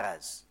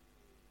generous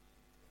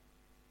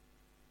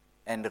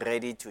and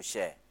ready to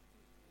share.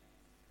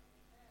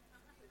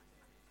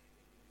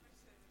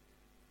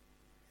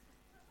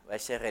 Ba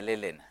share le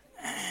lena.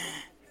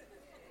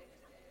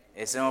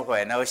 Eseng go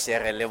wena o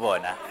share le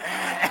bona.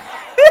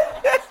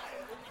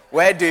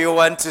 Where do you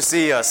want to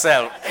see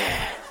yourself?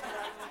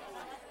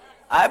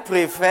 I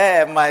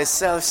prefer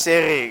myself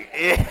sharing.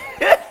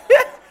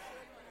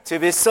 To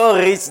be so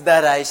rich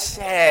that I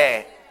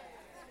share.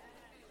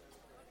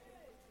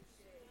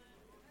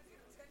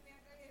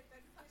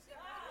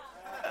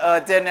 Oh,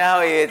 tell me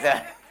how it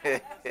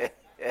is.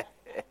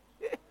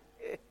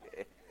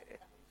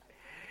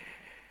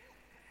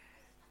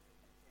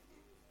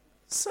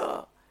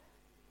 So,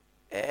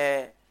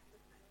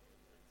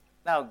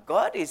 now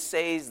God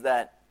says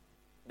that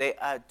they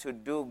are to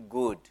do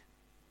good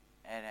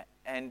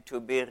and to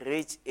be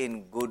rich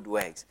in good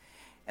works.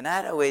 In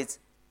other words,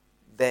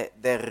 the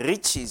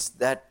riches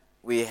that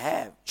we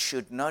have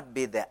should not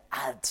be the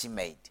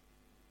ultimate,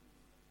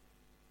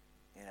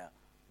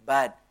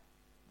 but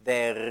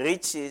the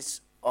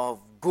riches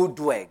of good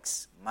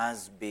works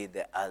must be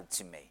the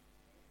ultimate.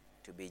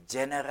 To be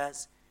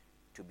generous,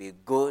 to be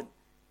good,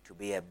 to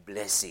be a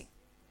blessing,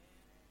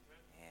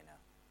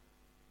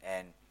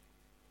 and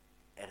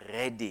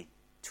ready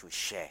to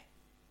share,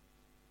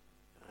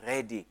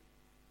 ready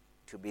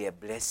to be a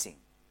blessing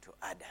to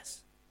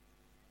others.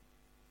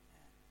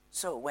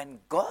 So when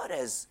God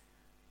has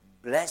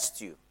blessed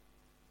you,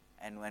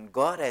 and when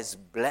God has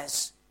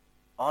blessed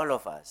all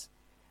of us,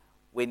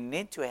 we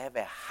need to have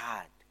a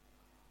heart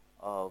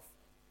of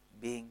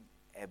being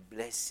a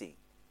blessing.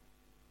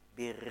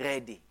 Be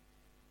ready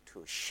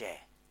to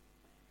share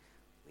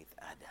with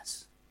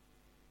others.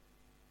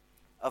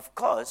 Of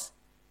course,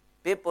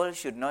 people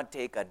should not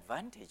take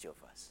advantage of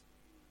us.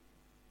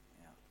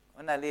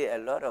 Only a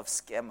lot of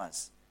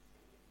scammers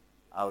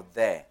out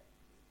there.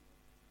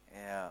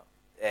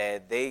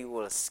 They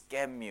will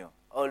scam you.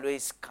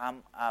 Always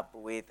come up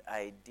with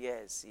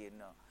ideas,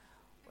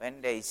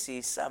 When they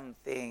see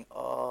something, there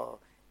are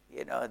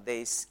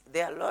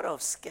a lot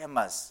of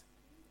scammers.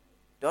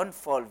 Don't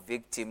fall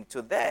victim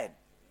to that.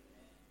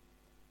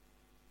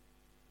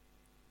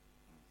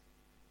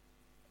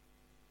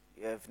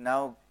 You have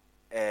now,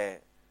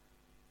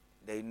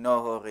 they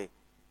know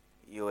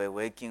you were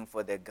working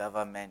for the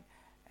government,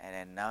 and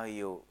then now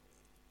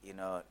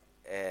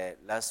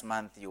last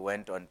month you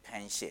went on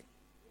pension.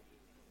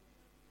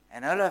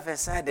 And all of a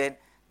sudden,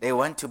 they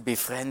want to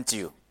befriend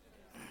you.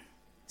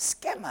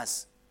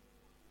 Scammers.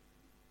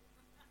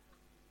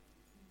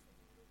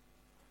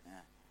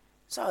 Yeah.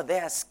 So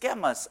there are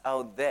scammers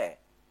out there.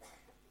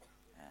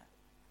 Yeah.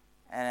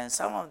 And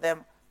some of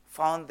them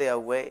found their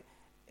way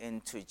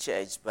into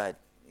church, but,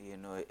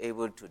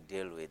 able to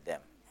deal with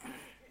them.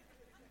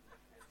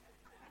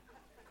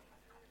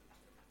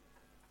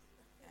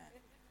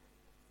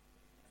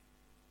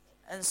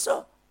 And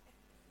so,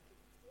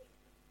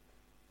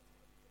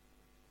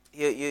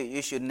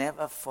 you should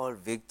never fall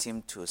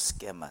victim to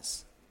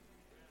scammers.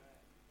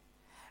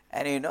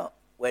 And you know,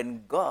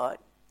 when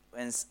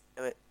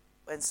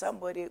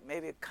somebody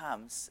maybe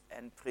comes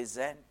and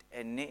present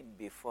a need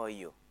before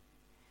you,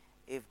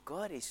 if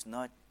God is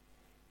not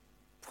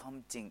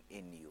prompting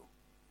in you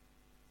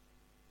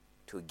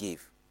to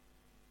give,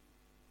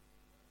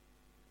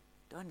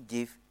 don't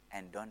give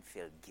and don't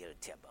feel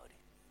guilty about it.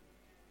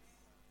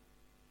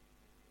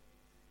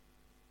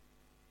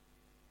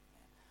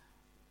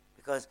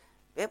 Because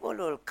people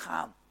will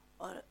come,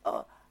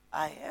 oh,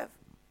 I have,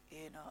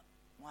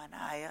 one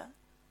aya,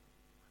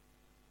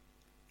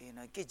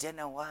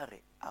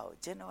 January. Oh,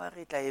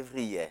 January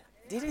every year.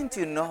 Didn't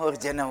you know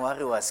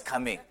January was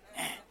coming?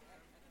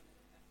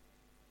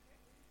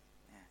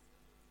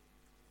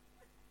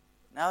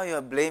 Now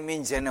you're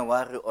blaming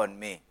January on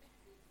me.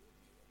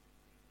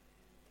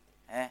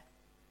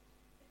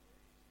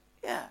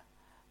 Yeah.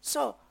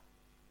 So,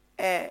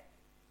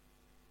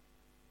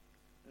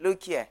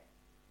 look here.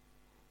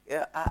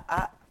 Yeah,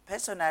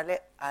 personally,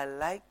 I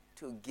like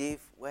to give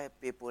where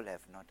people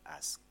have not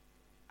asked.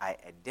 I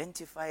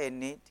identify a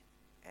need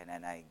and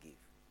then I give.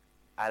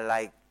 I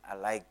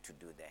like to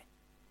do that.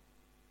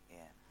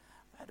 Yeah.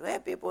 But where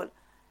people,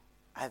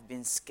 I've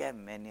been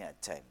scammed many a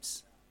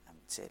times. I'm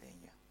telling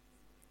you.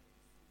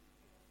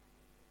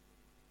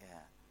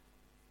 Yeah.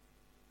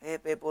 Where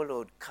people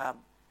would come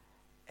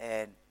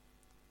and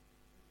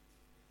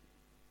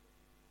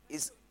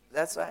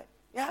that's why,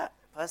 yeah,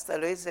 Pastor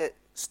Louis said,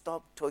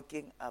 stop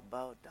talking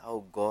about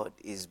how God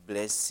is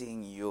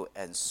blessing you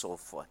and so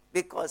forth.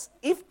 Because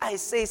if I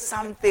say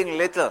something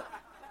little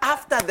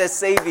after the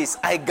service,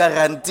 I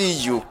guarantee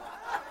you.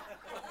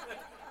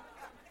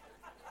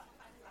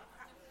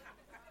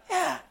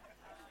 Yeah.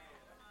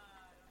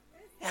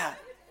 Yeah.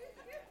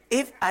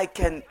 If I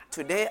can,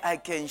 today I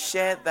can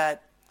share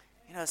that,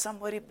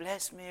 somebody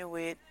blessed me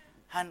with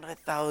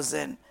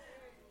 100,000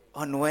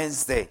 on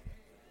Wednesday.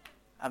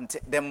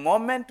 The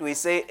moment we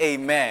say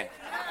amen,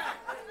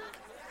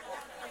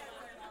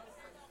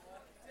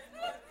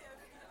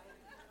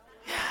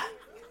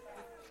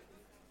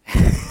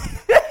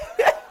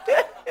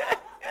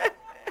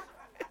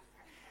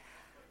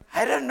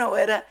 I don't know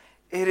whether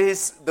it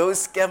is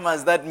those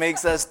scammers that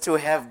makes us to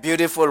have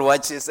beautiful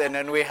watches and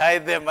then we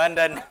hide them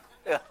under.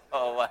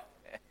 Oh, what?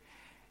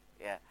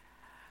 Yeah.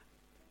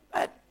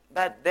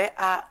 But there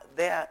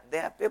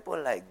are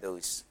people like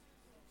those,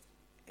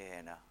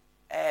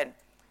 and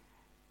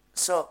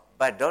so,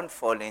 but don't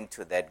fall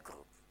into that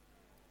group,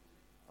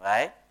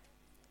 right?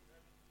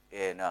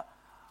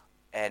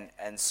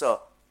 And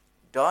so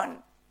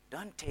don't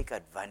take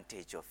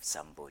advantage of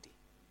somebody.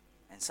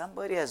 And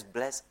somebody has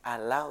blessed,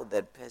 allow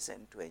that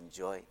person to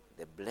enjoy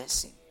the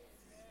blessing.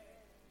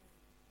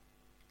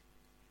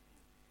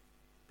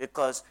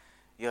 Because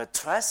your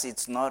trust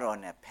is not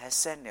on a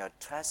person, your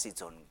trust is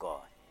on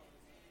God.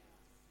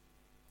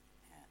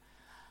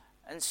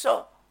 Yeah. And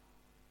so,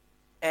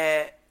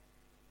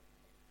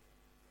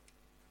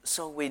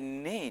 so we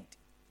need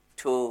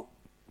to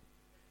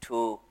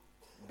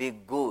be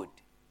good,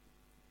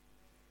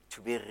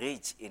 to be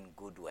rich in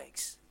good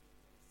works.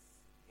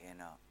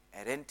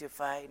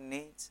 Identify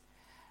needs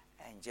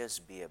and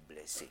just be a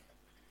blessing.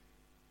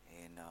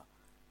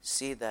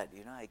 See that,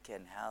 I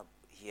can help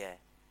here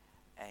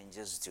and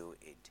just do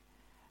it.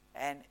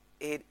 And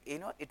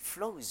it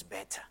flows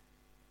better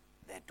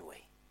that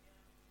way.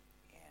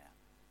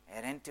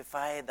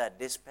 Identify that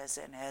this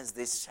person has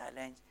this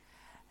challenge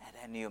and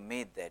then you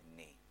meet that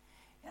need.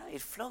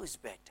 It flows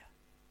better.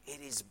 It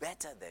is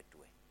better that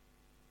way.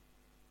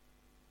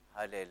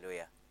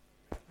 Hallelujah.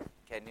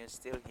 Can you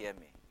still hear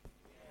me?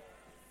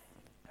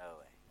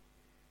 Oh,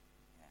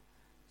 yeah.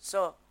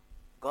 So,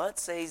 God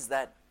says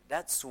that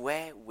that's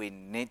where we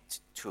need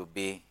to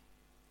be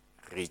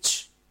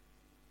rich.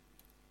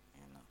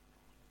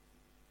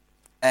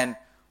 And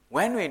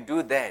when we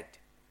do that,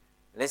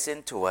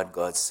 listen to what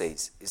God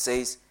says. He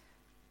says,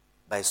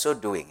 by so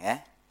doing,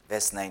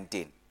 verse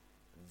 19,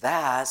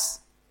 thus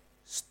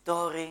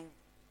storing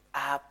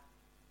up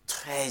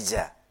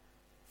treasure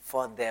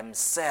for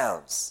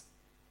themselves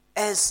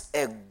as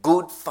a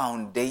good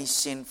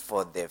foundation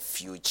for the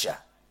future.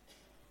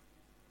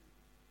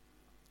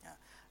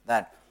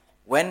 That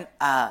when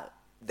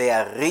they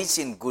are rich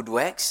in good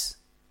works,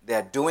 they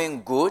are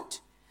doing good,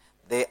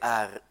 they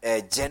are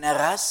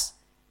generous,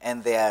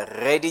 and they are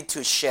ready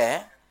to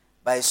share.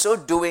 By so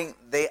doing,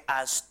 they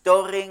are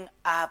storing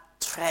up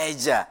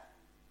treasure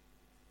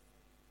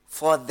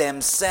for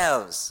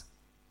themselves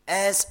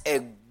as a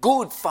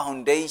good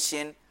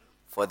foundation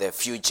for the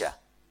future,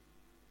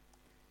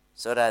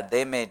 so that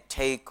they may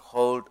take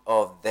hold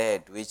of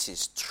that which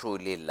is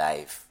truly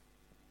life.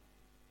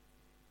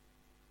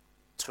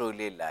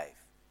 Truly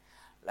life.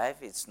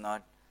 Life is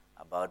not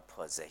about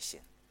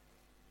possession.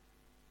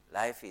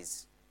 Life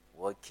is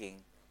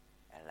walking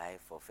a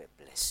life of a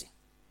blessing.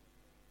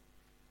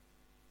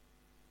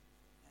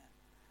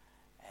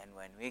 And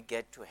when we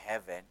get to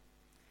heaven,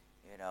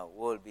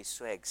 we'll be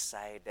so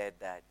excited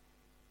that,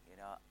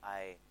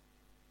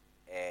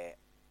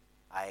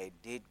 I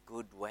did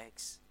good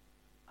works.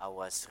 I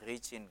was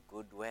rich in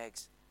good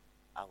works.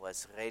 I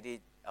was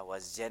ready, I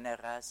was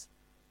generous.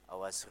 I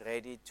was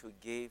ready to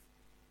give.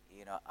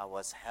 I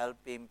was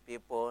helping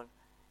people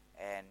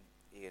and,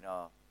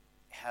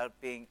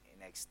 helping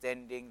in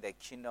extending the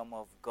kingdom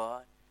of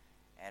God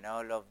and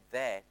all of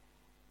that.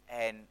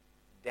 And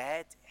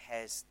that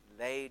has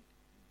laid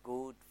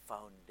good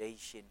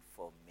foundation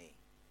for me.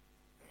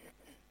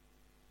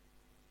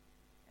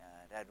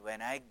 That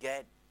when I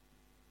get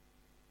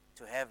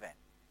to heaven,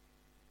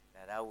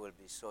 that I will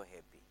be so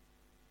happy,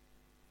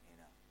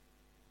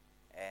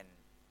 and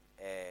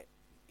it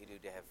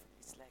would have.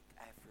 It's like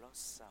I've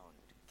lost sound.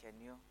 Can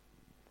you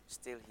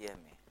still hear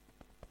me?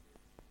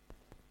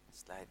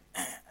 It's like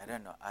I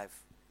don't know. I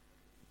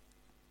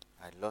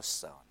lost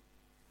sound.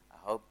 I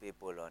hope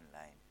people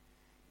online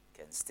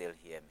can still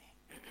hear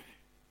me.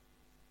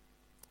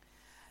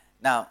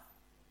 Now,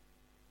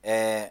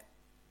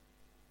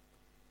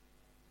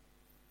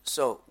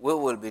 so we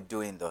will be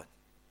doing that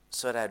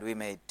so that we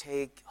may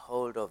take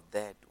hold of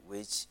that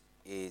which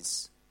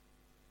is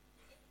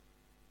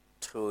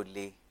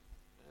truly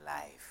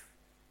life.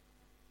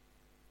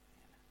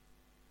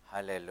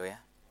 Hallelujah.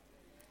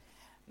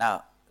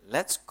 Now,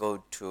 let's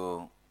go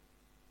to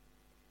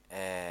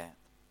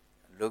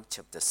Luke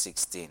chapter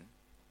 16,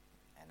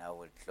 and I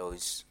will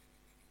close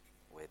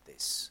with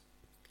this.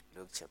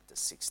 Luke chapter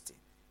 16.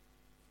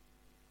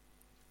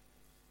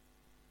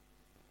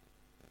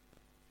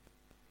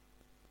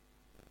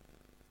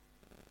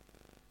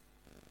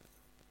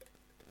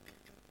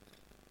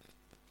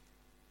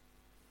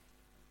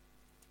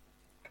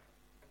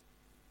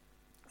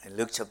 In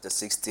Luke chapter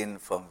 16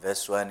 from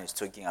verse 1 is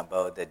talking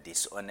about the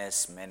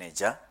dishonest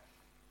manager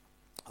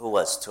who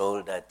was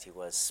told that he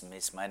was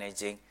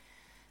mismanaging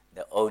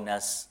the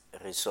owner's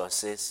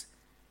resources,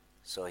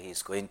 so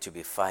he's going to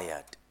be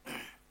fired.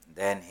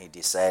 Then he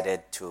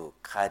decided to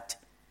cut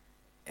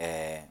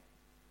the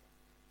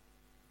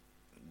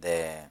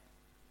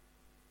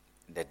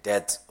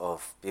debt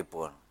of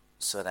people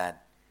so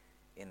that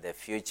in the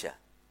future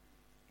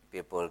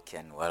people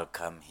can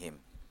welcome him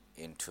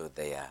into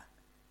their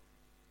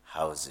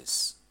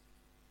houses.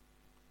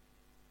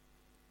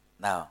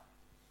 Now,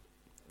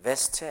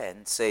 verse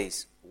 10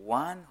 says,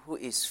 "One who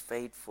is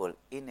faithful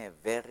in a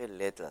very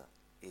little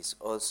is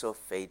also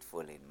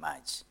faithful in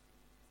much.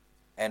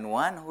 And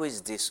one who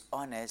is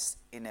dishonest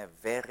in a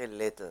very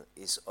little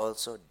is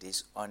also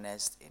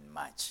dishonest in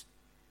much."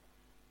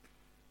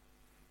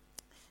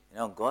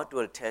 God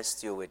will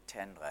test you with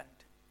 10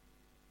 rand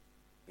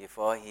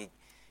before he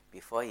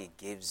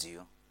gives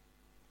you.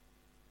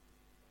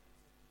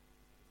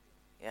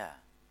 Yeah.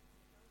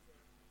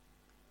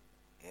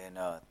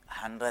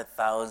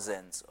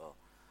 100,000 or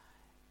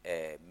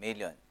a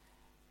million.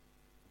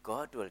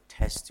 God will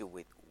test you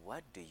with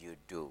what do you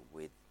do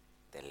with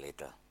the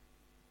little?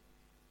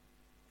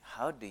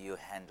 How do you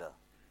handle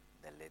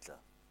the little?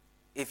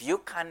 If you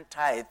can't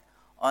tithe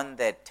on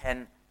the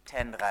 10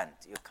 rand,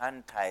 you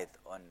can't tithe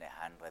on the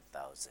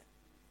 100,000.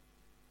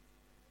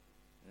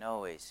 No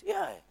ways.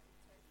 Yeah,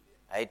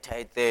 I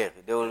tithe there.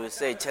 They will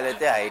say,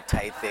 "Chelete, I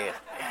tithe there."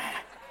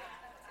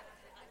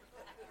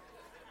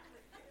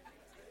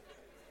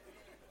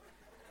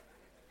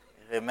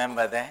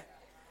 Remember that?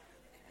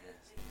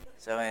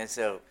 Someone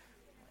said,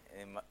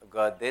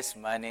 "God, this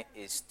money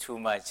is too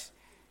much.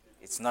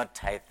 It's not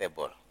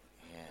tithable."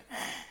 Yeah.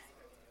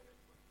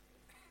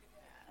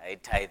 I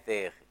tithe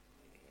there,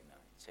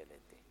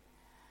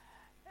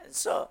 And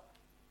so,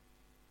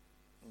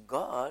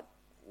 God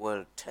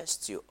will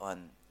test you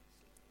on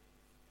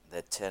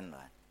the 10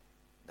 rand.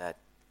 That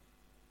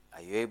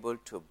are you able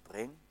to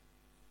bring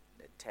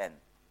the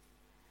 10?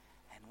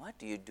 And what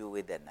do you do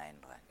with the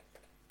 9 rand?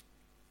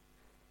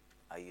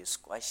 Are you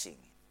squashing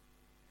it?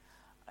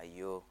 Are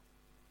you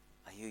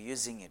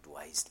using it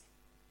wisely?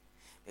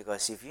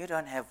 Because if you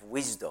don't have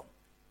wisdom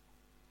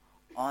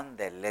on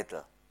the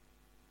little,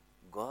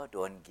 God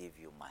won't give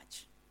you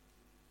much.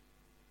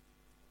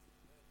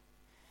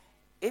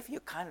 If you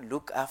can't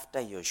look after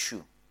your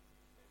shoe,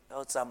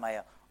 and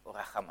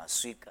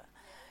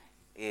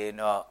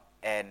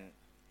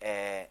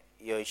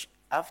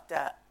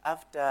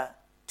after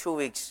 2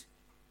 weeks,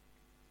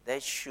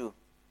 that shoe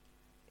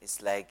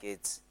is like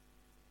it's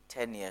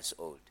 10 years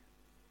old.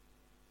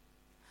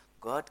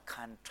 God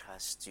can't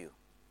trust you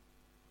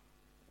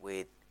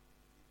with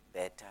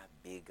better,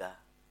 bigger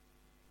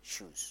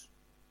shoes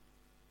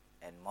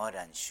and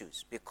modern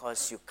shoes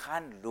because you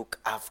can't look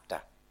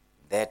after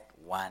that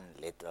one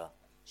little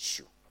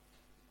shoe.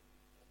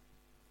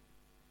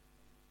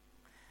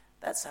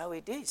 That's how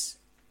it is.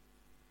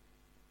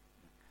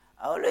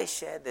 I always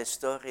share the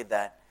story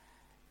that,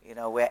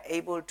 we're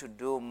able to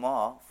do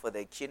more for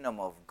the kingdom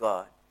of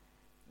God,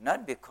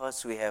 not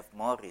because we have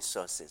more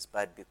resources,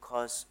 but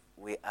because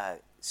we are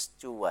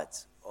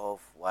stewards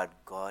of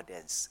what God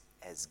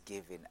has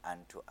given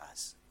unto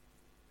us.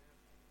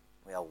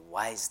 We are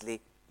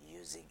wisely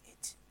using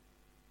it.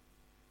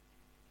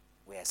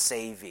 We are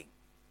saving.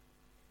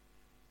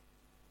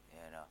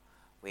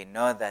 We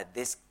know that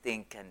this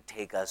thing can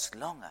take us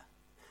longer.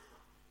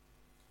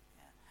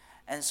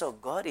 And so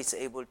God is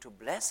able to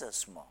bless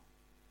us more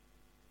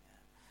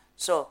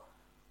So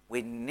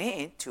we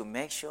need to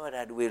make sure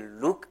that we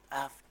look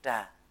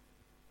after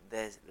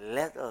the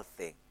little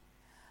thing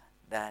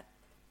that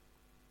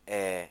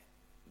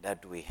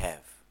we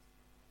have.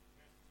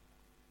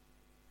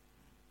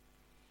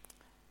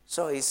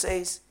 So he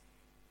says,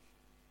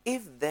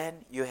 if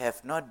then you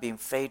have not been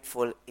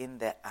faithful in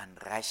the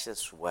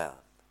unrighteous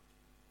wealth,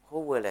 who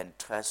will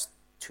entrust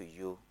to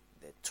you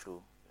the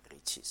true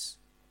riches?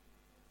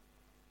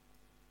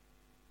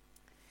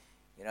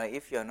 You know,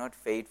 if you're not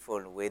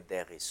faithful with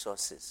the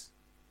resources,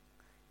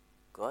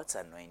 God's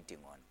anointing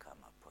won't come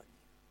upon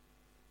you.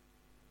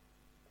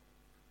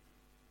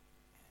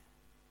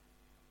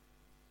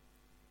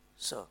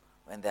 So,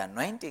 when the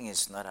anointing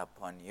is not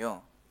upon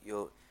you,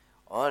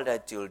 all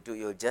that you'll do,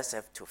 you'll just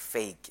have to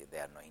fake the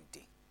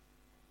anointing.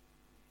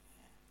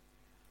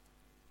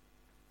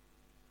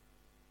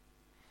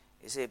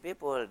 You see,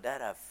 people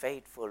that are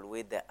faithful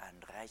with the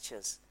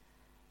unrighteous,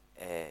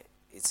 it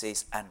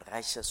says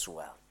unrighteous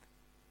wealth.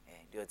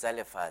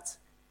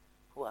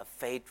 Who are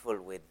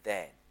faithful with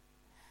that,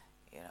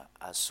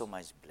 are so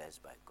much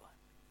blessed by God.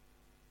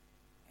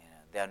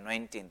 The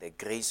anointing, the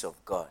grace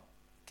of God,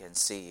 can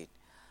see it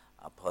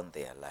upon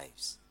their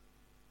lives.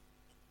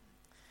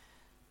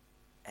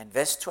 And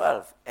verse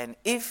 12, and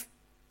if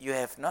you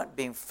have not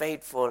been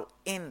faithful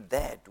in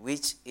that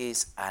which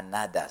is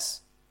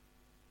another's,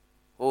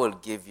 who will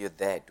give you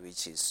that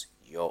which is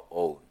your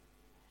own?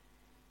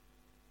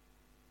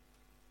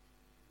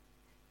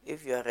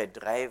 If you are a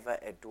driver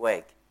at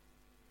work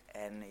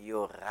and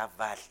you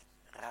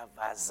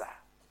ravaza,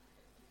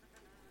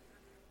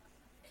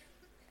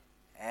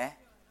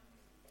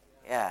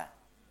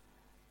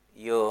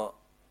 you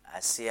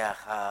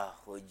asiaha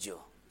hujo,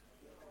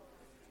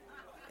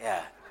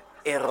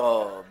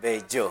 ero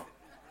bejo,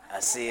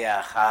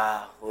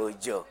 asiaha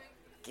hujo,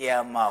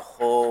 kiama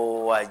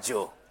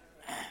hoajo.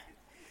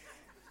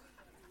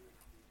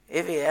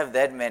 If you have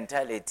that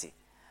mentality,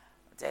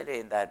 I'm telling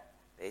you that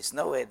there is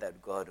no way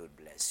that God would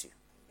bless you.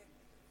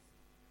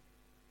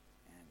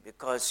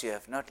 Because you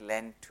have not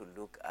learned to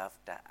look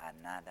after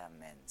another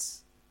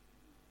man's.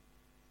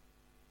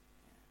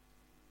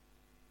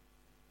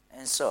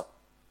 And so,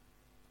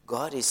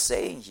 God is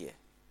saying here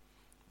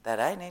that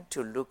I need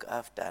to look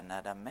after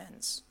another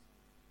man's.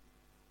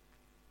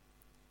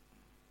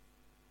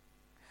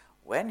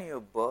 When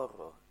you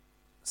borrow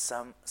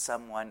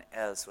someone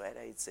else,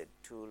 whether it's a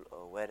tool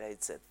or whether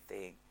it's a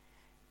thing,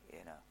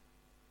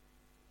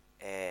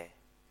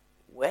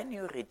 when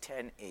you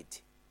return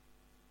it,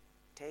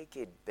 take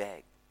it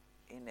back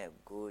in a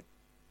good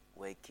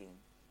working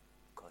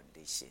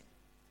condition.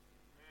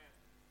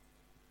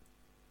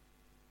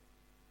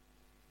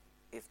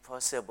 If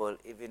possible,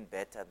 even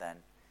better than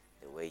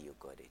the way you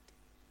got it.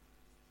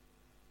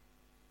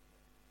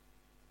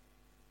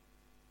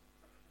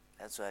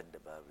 That's what the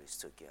Bible is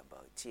talking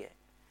about here.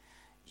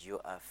 You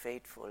are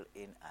faithful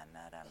in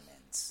another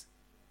man's.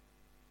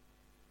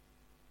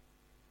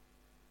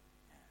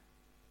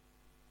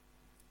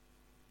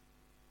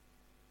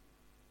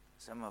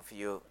 Some of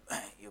you,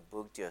 you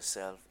booked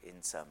yourself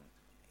in some,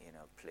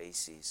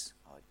 places,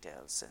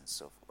 hotels and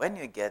so forth. When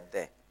you get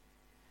there,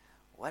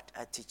 what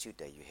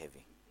attitude are you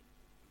having?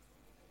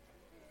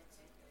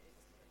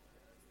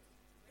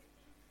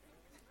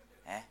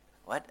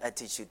 What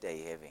attitude are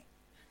you having?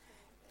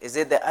 Is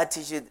it the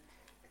attitude?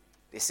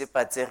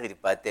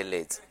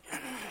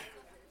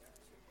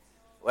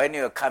 When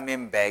you're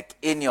coming back,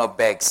 in your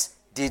bags,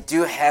 did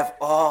you have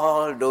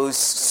all those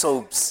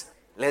soaps,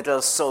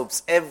 little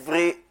soaps?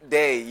 Every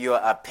day you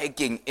are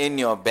packing in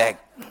your bag.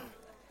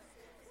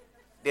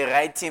 The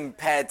writing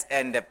pad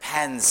and the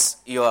pens,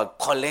 you are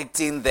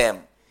collecting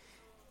them.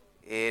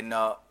 And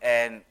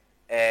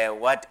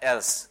what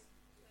else?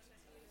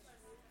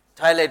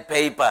 Toilet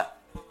paper.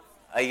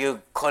 Are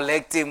you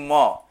collecting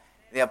more?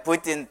 They are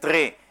putting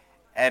 3.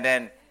 And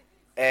then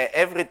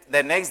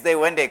the next day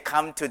when they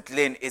come to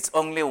clean, it's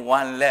only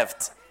 1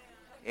 left.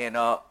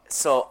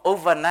 So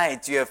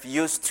overnight you have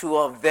used 2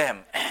 of them.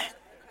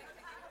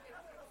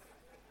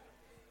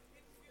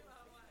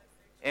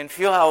 In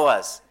few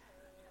hours,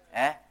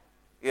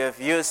 you have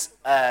used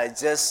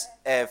just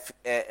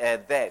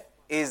that.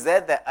 Is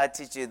that the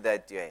attitude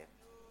that you have?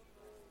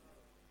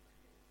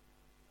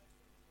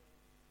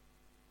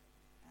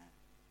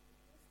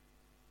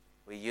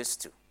 We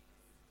used to.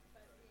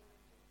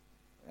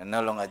 We're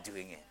no longer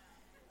doing it.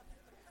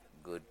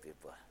 Good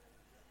people.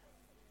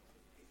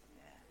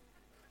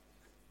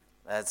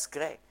 That's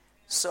great.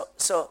 So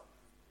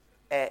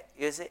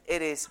you see,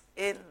 it is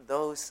in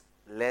those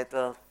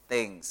little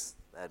things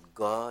that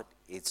God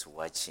is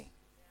watching.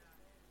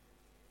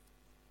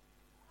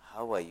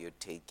 How are you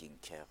taking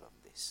care of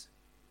this?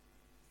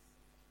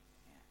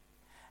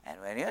 Yeah.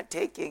 And when you're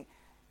taking,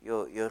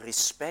 you're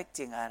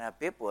respecting other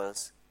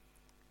people's,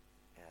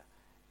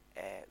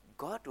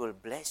 God will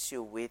bless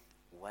you with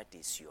what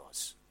is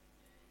yours.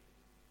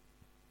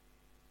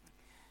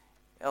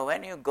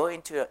 When you go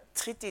into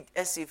treat it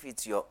as if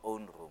it's your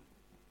own room.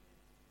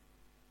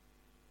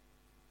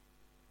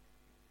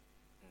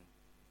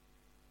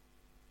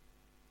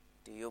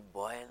 Do you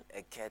boil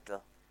a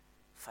kettle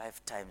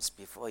 5 times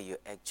before you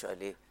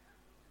actually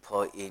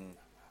pour in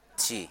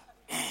tea.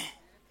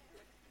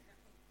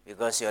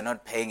 Because you're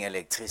not paying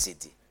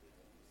electricity.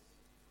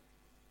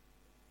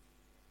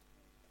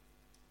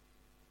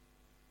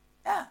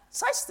 Yeah,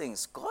 such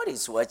things, God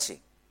is watching.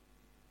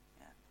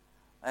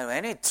 Yeah. And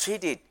when you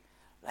treat it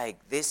like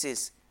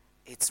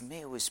it's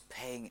me who is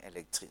paying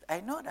electricity. I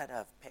know that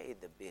I've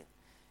paid the bill.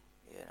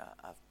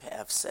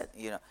 I've said,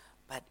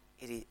 but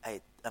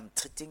I'm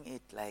treating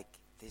it like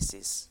this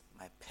is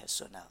my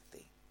personal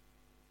thing.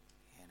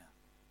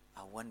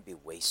 I won't be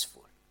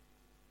wasteful.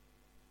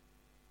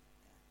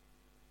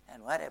 Yeah.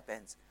 And what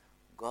happens?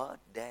 God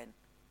then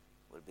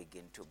will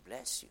begin to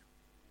bless you.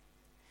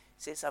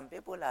 See, some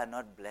people are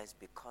not blessed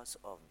because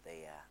of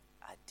their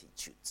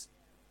attitudes.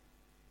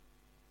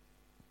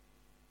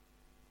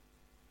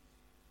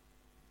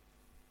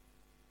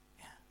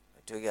 Yeah,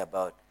 we're talking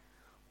about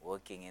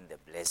walking in the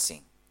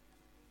blessing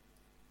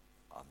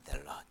of the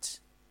Lord.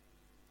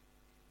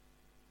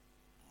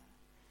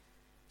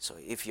 So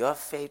if you are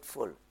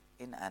faithful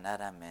in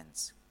another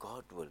man's,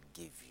 God will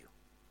give you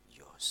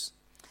yours.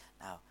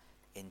 Now,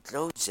 in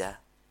closure,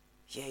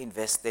 here in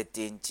verse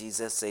 13,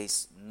 Jesus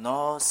says,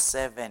 no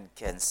servant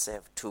can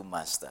serve 2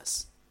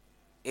 masters.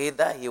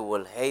 Either he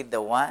will hate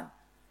the one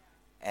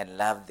and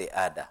love the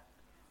other,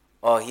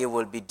 or he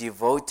will be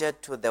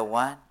devoted to the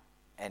one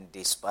and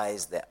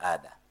despise the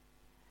other.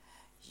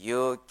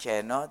 You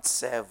cannot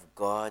serve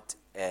God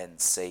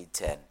and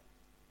Satan.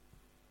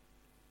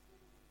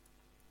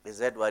 Is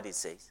that what it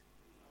says?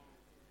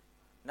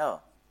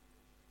 No.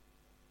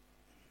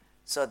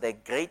 So the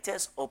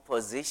greatest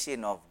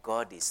opposition of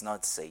God is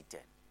not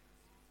Satan.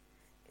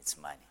 It's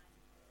money.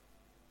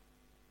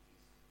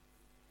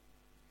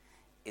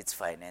 It's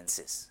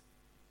finances.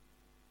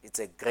 It's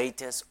the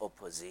greatest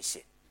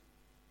opposition.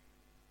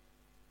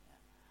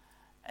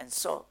 And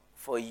so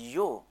for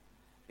you,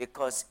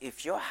 because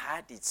if your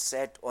heart is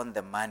set on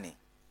the money,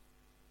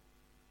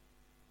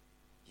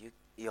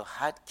 your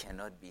heart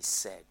cannot be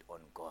set on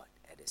God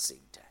at the same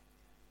time.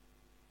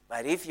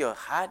 But if your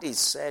heart is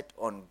set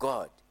on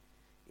God,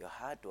 your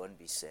heart won't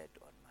be set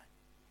on money.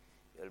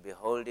 You'll be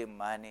holding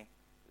money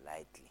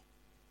lightly.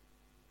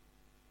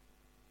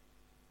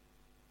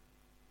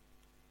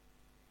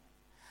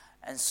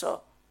 And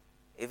so,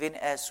 even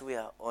as we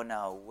are on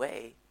our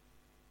way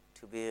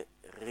to be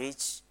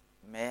rich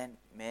men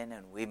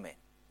and women,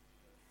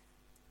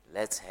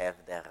 let's have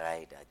the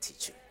right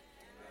attitude.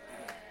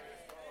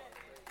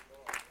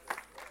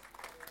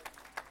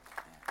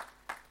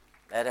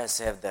 Let us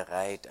have the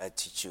right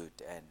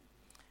attitude and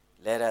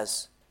let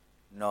us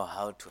know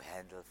how to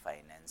handle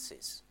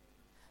finances.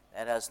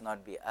 Let us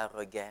not be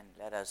arrogant.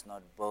 Let us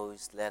not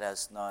boast. Let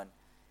us not,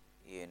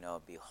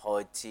 be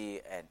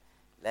haughty. And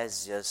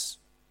let's just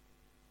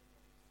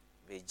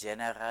be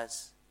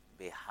generous,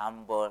 be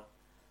humble,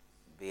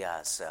 be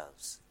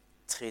ourselves.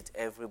 Treat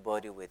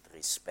everybody with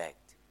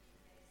respect.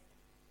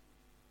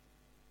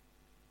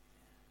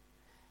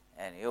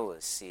 And you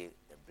will see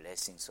the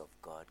blessings of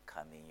God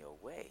coming your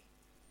way.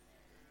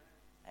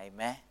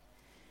 Amen.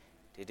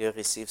 Did you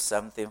receive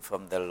something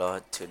from the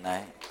Lord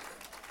tonight?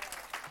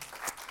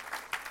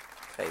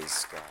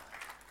 Praise God.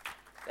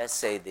 Let's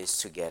say this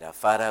together.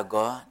 Father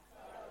God,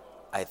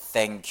 I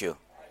thank you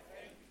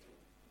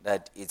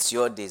that it's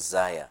your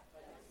desire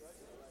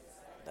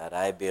that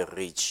I be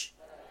rich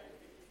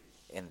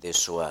in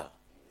this world.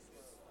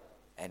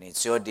 And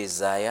it's your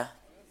desire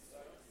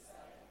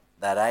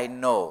that I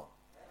know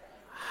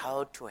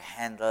how to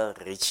handle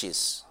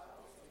riches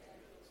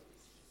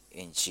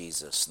in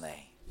Jesus'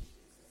 name.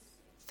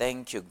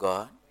 Thank you,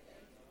 God,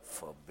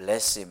 for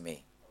blessing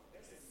me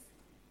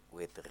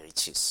with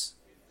riches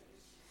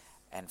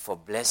and for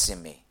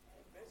blessing me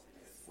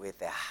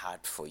with a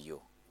heart for you,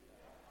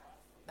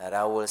 that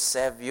I will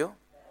serve you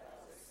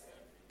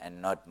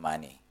and not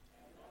money.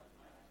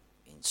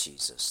 In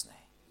Jesus'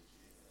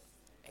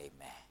 name,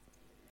 amen.